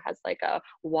Toronto has like a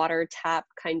water tap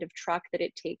kind of truck that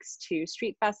it takes to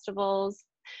street festivals,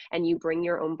 and you bring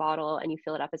your own bottle and you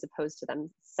fill it up as opposed to them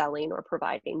selling or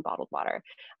providing bottled water.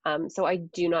 So I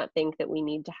do not think that we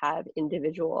need to have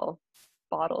individual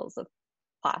bottles of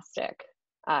plastic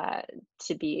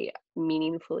to be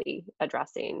meaningfully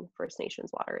addressing First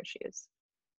Nations water issues.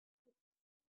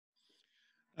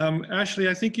 Ashley,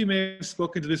 I think you may have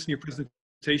spoken to this in your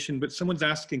presentation, but someone's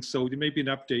asking, so there may be an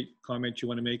update comment you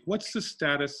want to make. What's the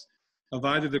status of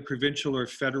either the provincial or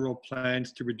federal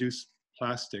plans to reduce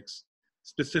plastics,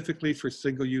 specifically for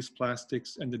single-use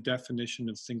plastics and the definition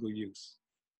of single-use?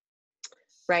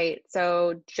 Right.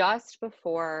 So just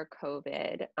before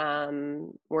COVID,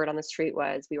 word on the street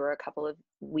was we were a couple of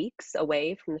weeks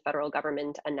away from the federal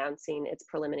government announcing its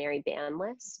preliminary ban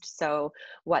list. So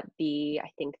I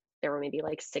think there were maybe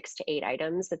like 6 to 8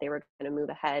 items that they were going to move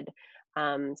ahead,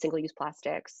 single-use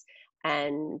plastics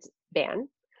and ban.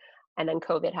 And then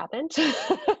COVID happened.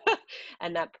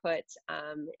 And that put,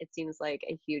 it seems like,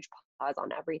 a huge pause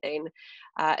on everything.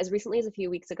 As recently as a few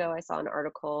weeks ago, I saw an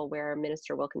article where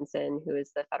Minister Wilkinson, who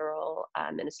is the federal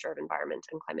Minister of Environment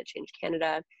and Climate Change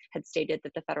Canada, had stated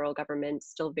that the federal government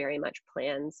still very much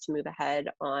plans to move ahead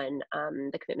on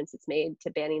the commitments it's made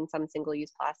to banning some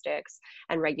single-use plastics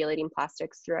and regulating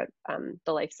plastics throughout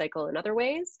the life cycle in other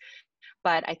ways.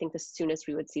 But I think the soonest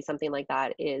we would see something like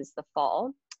that is the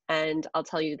fall. And I'll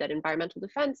tell you that environmental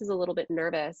defense is a little bit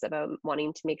nervous about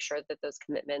wanting to make sure that those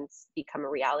commitments become a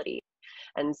reality.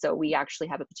 And so we actually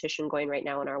have a petition going right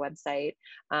now on our website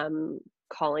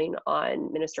calling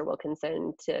on Minister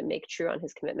Wilkinson to make true on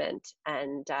his commitment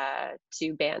and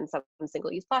to ban some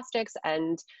single-use plastics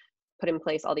and put in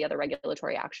place all the other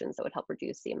regulatory actions that would help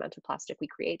reduce the amount of plastic we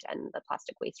create and the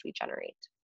plastic waste we generate.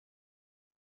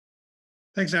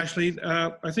 Thanks, Ashley.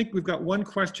 I think we've got one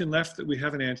question left that we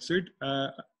haven't answered.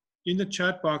 In the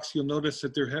chat box, you'll notice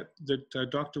that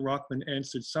Dr. Rochman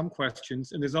answered some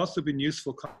questions, and there's also been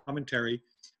useful commentary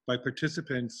by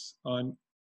participants on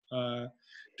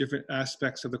different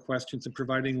aspects of the questions and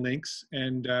providing links.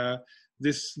 And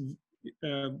this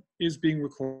is being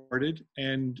recorded,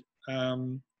 and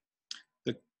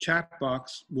the chat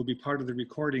box will be part of the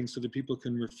recording so that people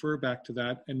can refer back to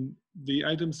that. And the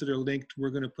items that are linked, we're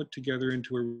going to put together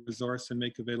into a resource and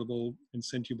make available and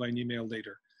send you by an email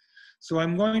later. So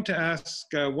I'm going to ask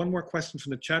one more question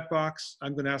from the chat box.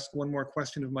 I'm going to ask one more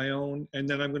question of my own, and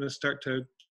then I'm going to start to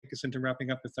take us into wrapping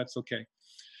up, if that's okay.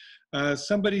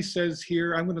 Somebody says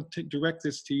here, I'm going to direct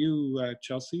this to you,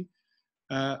 Chelsea.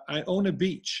 I own a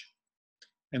beach,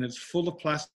 and it's full of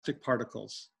plastic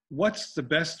particles. What's the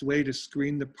best way to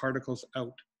screen the particles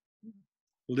out?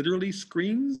 Literally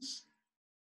screens?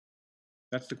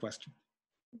 That's the question.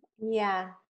 Yeah.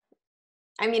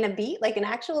 I mean, a beach, like an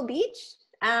actual beach?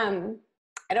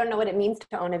 I don't know what it means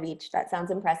to own a beach. That sounds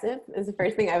impressive, is the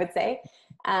first thing I would say.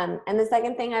 And the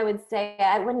second thing I would say,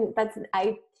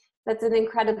 that's an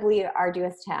incredibly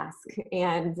arduous task.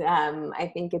 And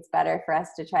I think it's better for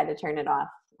us to try to turn it off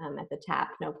at the tap,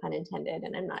 no pun intended.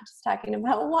 And I'm not just talking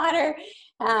about water,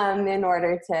 in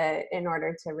order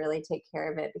to really take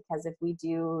care of it, because if we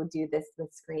do this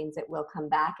with screens, it will come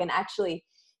back. And actually,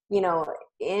 you know,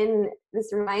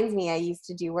 this reminds me, I used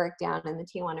to do work down in the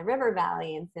Tijuana River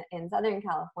Valley in Southern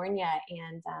California,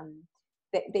 and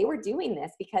they were doing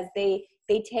this because they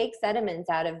take sediments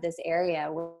out of this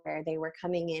area where they were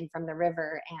coming in from the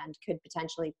river and could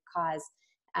potentially cause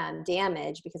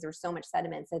damage because there was so much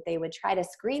sediments, that they would try to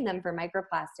screen them for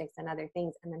microplastics and other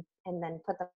things, and then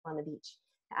put them on the beach.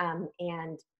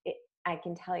 I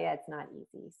can tell you it's not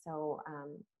easy. So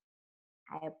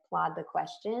I applaud the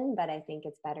question, but I think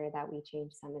it's better that we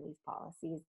change some of these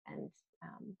policies and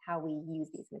how we use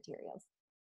these materials.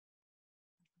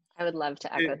 I would love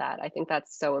to echo that. I think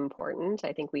that's so important.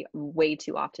 I think we way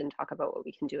too often talk about what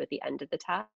we can do at the end of the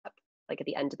tap, like at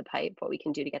the end of the pipe, what we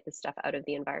can do to get this stuff out of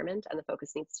the environment, and the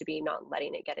focus needs to be not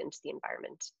letting it get into the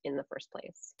environment in the first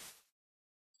place.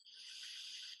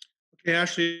 Okay,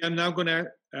 Ashley, I'm now going to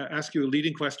ask you a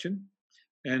leading question.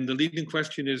 And the leading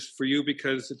question is for you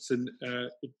because it's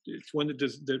one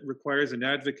that requires an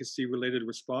advocacy-related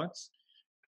response.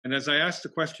 And as I ask the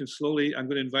question slowly, I'm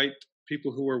going to invite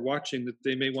people who are watching that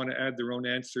they may want to add their own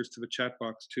answers to the chat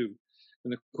box too.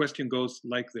 And the question goes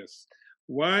like this: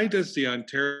 why does the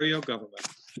Ontario government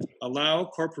allow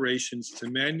corporations to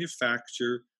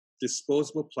manufacture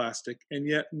disposable plastic and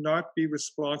yet not be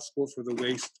responsible for the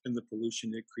waste and the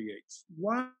pollution it creates?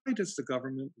 Why does the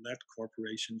government let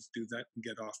corporations do that and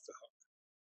get off the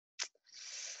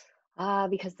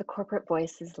hook? Because the corporate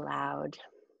voice is loud.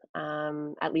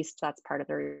 At least that's part of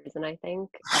the reason, I think.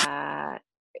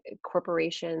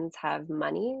 Corporations have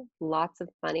money, lots of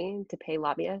money, to pay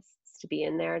lobbyists to be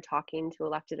in there talking to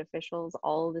elected officials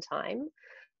all the time.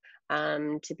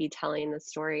 To be telling the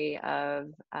story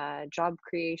of job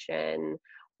creation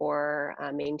or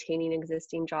maintaining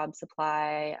existing job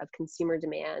supply, of consumer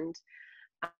demand.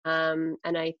 And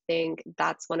I think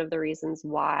that's one of the reasons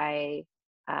why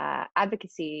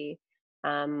advocacy,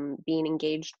 being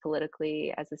engaged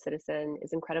politically as a citizen,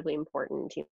 is incredibly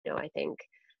important. You know, I think,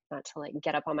 not to like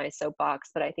get up on my soapbox,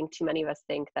 but I think too many of us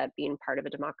think that being part of a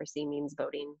democracy means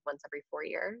voting once every 4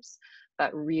 years.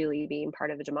 But really, being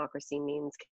part of a democracy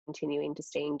means continuing to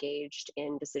stay engaged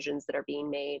in decisions that are being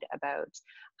made about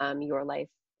your life,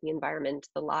 the environment,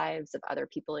 the lives of other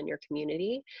people in your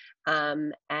community.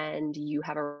 And you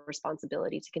have a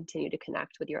responsibility to continue to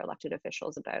connect with your elected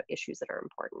officials about issues that are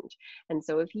important. And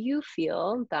so if you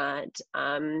feel that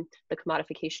the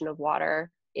commodification of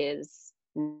water is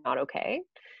not okay,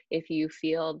 if you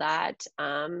feel that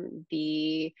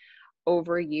the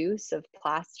overuse of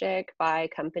plastic by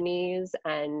companies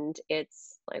and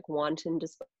its like wanton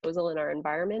disposal in our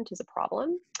environment is a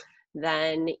problem,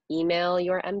 then email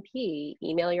your MP,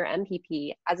 email your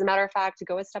MPP. As a matter of fact,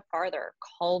 go a step farther,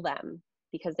 call them,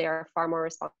 because they are far more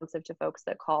responsive to folks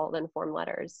that call than form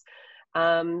letters.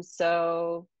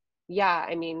 So yeah,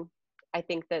 I mean, I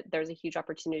think that there's a huge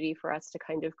opportunity for us to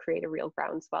kind of create a real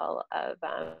groundswell of,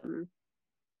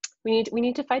 we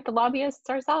need to fight the lobbyists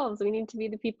ourselves. We need to be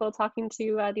the people talking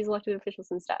to these elected officials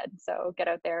instead. So get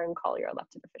out there and call your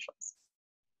elected officials.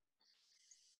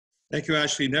 Thank you,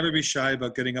 Ashley. Never be shy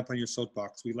about getting up on your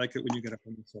soapbox. We like it when you get up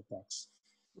on your soapbox.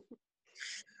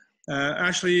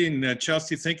 Ashley and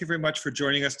Chelsea, thank you very much for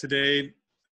joining us today.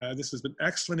 This has been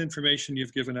excellent information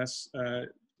you've given us.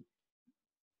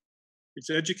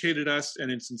 It's educated us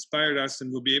and it's inspired us,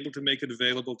 and we'll be able to make it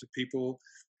available to people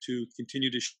to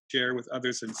continue to share with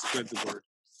others and spread the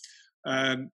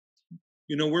word.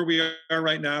 You know, where we are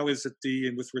right now is at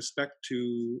with respect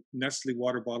to Nestle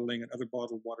water bottling and other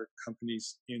bottled water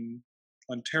companies in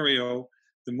Ontario,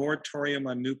 the moratorium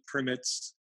on new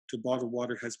permits to bottle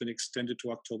water has been extended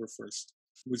to October 1st.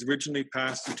 It was originally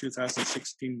passed in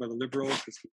 2016 by the Liberals.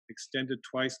 It's been extended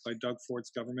twice by Doug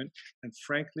Ford's government. And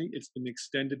frankly, it's been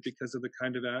extended because of the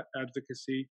kind of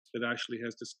advocacy that Ashley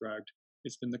has described.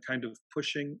 It's been the kind of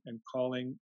pushing and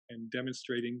calling and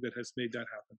demonstrating that has made that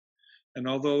happen. And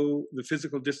although the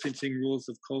physical distancing rules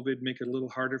of COVID make it a little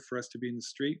harder for us to be in the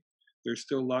street, there's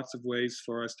still lots of ways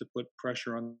for us to put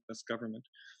pressure on this government.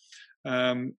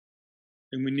 And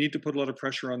we need to put a lot of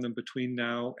pressure on them between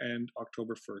now and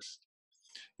October 1st.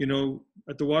 You know,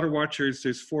 at the Water Watchers,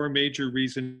 there's 4 major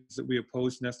reasons that we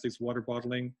oppose Nestle's water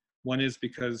bottling. One is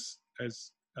because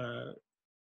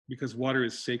water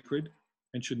is sacred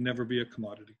and should never be a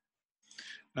commodity.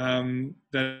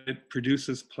 That it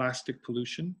produces plastic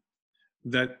pollution,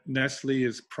 that Nestle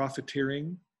is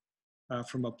profiteering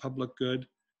from a public good.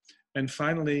 And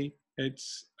finally,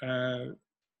 it's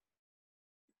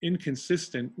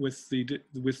inconsistent with the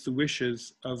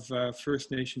wishes of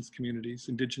First Nations communities,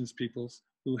 Indigenous peoples,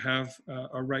 who have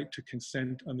a right to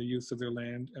consent on the use of their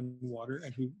land and water,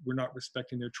 and who were not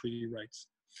respecting their treaty rights.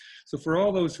 So for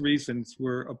all those reasons,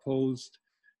 we're opposed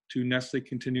to Nestle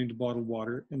continuing to bottle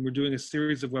water, and we're doing a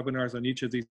series of webinars on each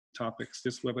of these topics.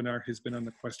 This webinar has been on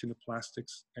the question of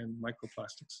plastics and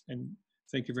microplastics, and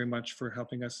thank you very much for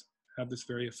helping us have this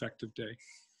very effective day.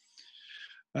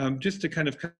 Just to kind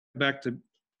of come back to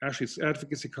Ashley's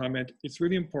advocacy comment, it's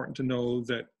really important to know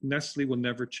that Nestle will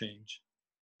never change.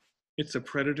 It's a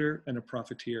predator and a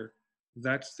profiteer.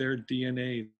 That's their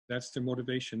DNA, that's their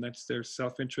motivation, that's their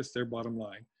self-interest, their bottom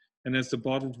line. And as the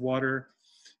bottled water,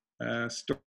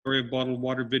 story of bottled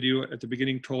water video at the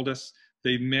beginning told us,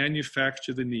 they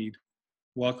manufacture the need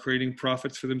while creating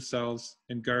profits for themselves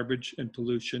and garbage and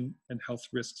pollution and health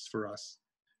risks for us.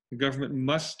 The government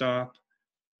must stop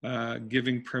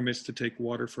giving permits to take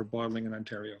water for bottling in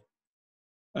Ontario.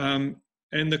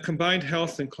 And the combined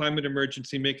health and climate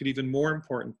emergency make it even more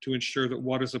important to ensure that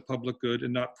water is a public good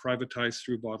and not privatized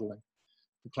through bottling.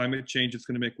 The climate change is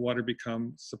going to make water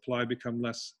supply become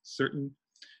less certain.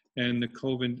 And the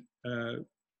COVID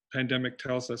pandemic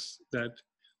tells us that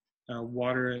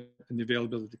water and the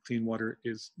availability of clean water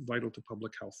is vital to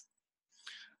public health.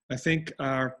 I think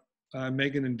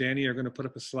Megan and Danny are going to put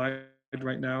up a slide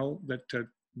right now that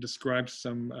describes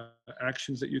some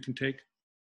actions that you can take.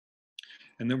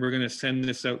 And then we're going to send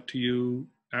this out to you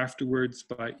afterwards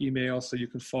by email so you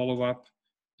can follow up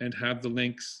and have the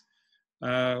links.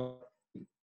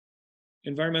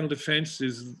 Environmental Defense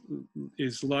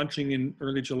is launching in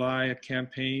early July a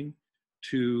campaign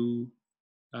to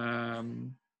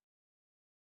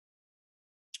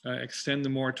extend the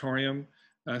moratorium.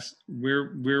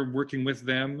 We're working with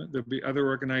them. There'll be other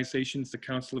organizations, the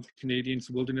Council of Canadians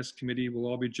Wilderness Committee will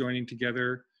all be joining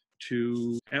together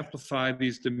to amplify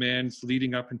these demands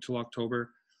leading up until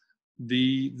October.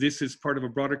 This is part of a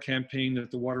broader campaign that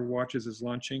the Water Watchers is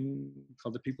launching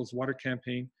called the People's Water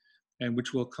Campaign. and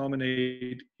which will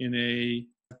culminate in a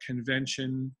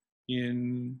convention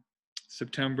in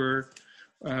September.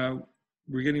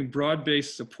 We're getting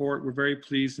broad-based support. We're very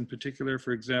pleased, in particular,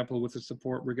 for example, with the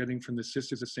support we're getting from the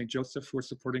Sisters of St. Joseph, who are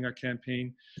supporting our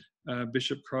campaign,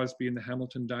 Bishop Crosby in the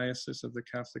Hamilton Diocese of the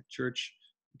Catholic Church,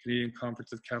 the Canadian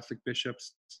Conference of Catholic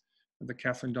Bishops, and the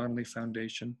Catherine Donnelly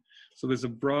Foundation. So there's a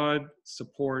broad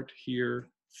support here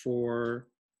for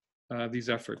these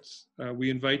efforts. We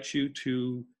invite you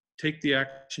to take the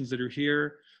actions that are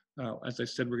here. As I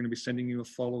said, we're going to be sending you a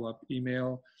follow-up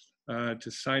email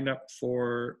to sign up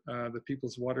for the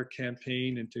People's Water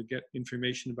Campaign and to get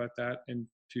information about that and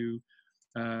to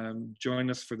join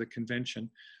us for the convention.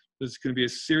 There's going to be a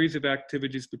series of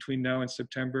activities between now and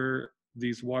September.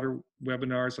 These water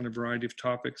webinars on a variety of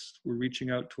topics. We're reaching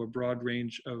out to a broad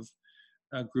range of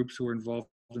groups who are involved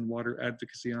in water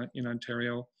advocacy in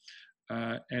Ontario,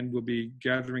 and we'll be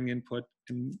gathering input.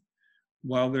 And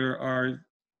while there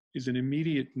is an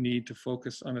immediate need to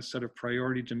focus on a set of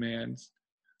priority demands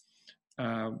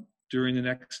during the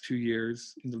next 2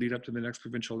 years in the lead up to the next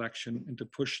provincial election, and to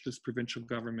push this provincial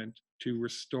government to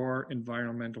restore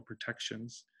environmental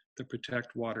protections that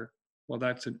protect water, while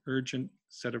that's an urgent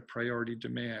set of priority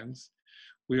demands,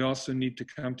 we also need to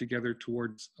come together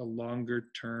towards a longer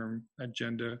term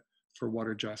agenda for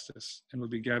water justice. And we'll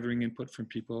be gathering input from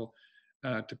people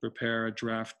to prepare a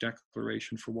draft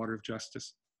declaration for water of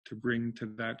justice to bring to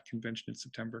that convention in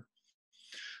September.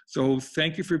 So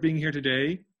thank you for being here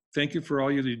today. Thank you for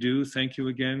all you do. Thank you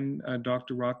again,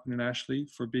 Dr. Rochman and Ashley,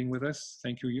 for being with us.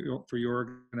 Thank you for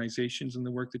your organizations and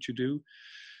the work that you do.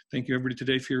 Thank you everybody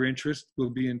today for your interest. We'll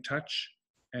be in touch,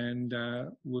 and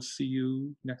we'll see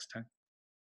you next time.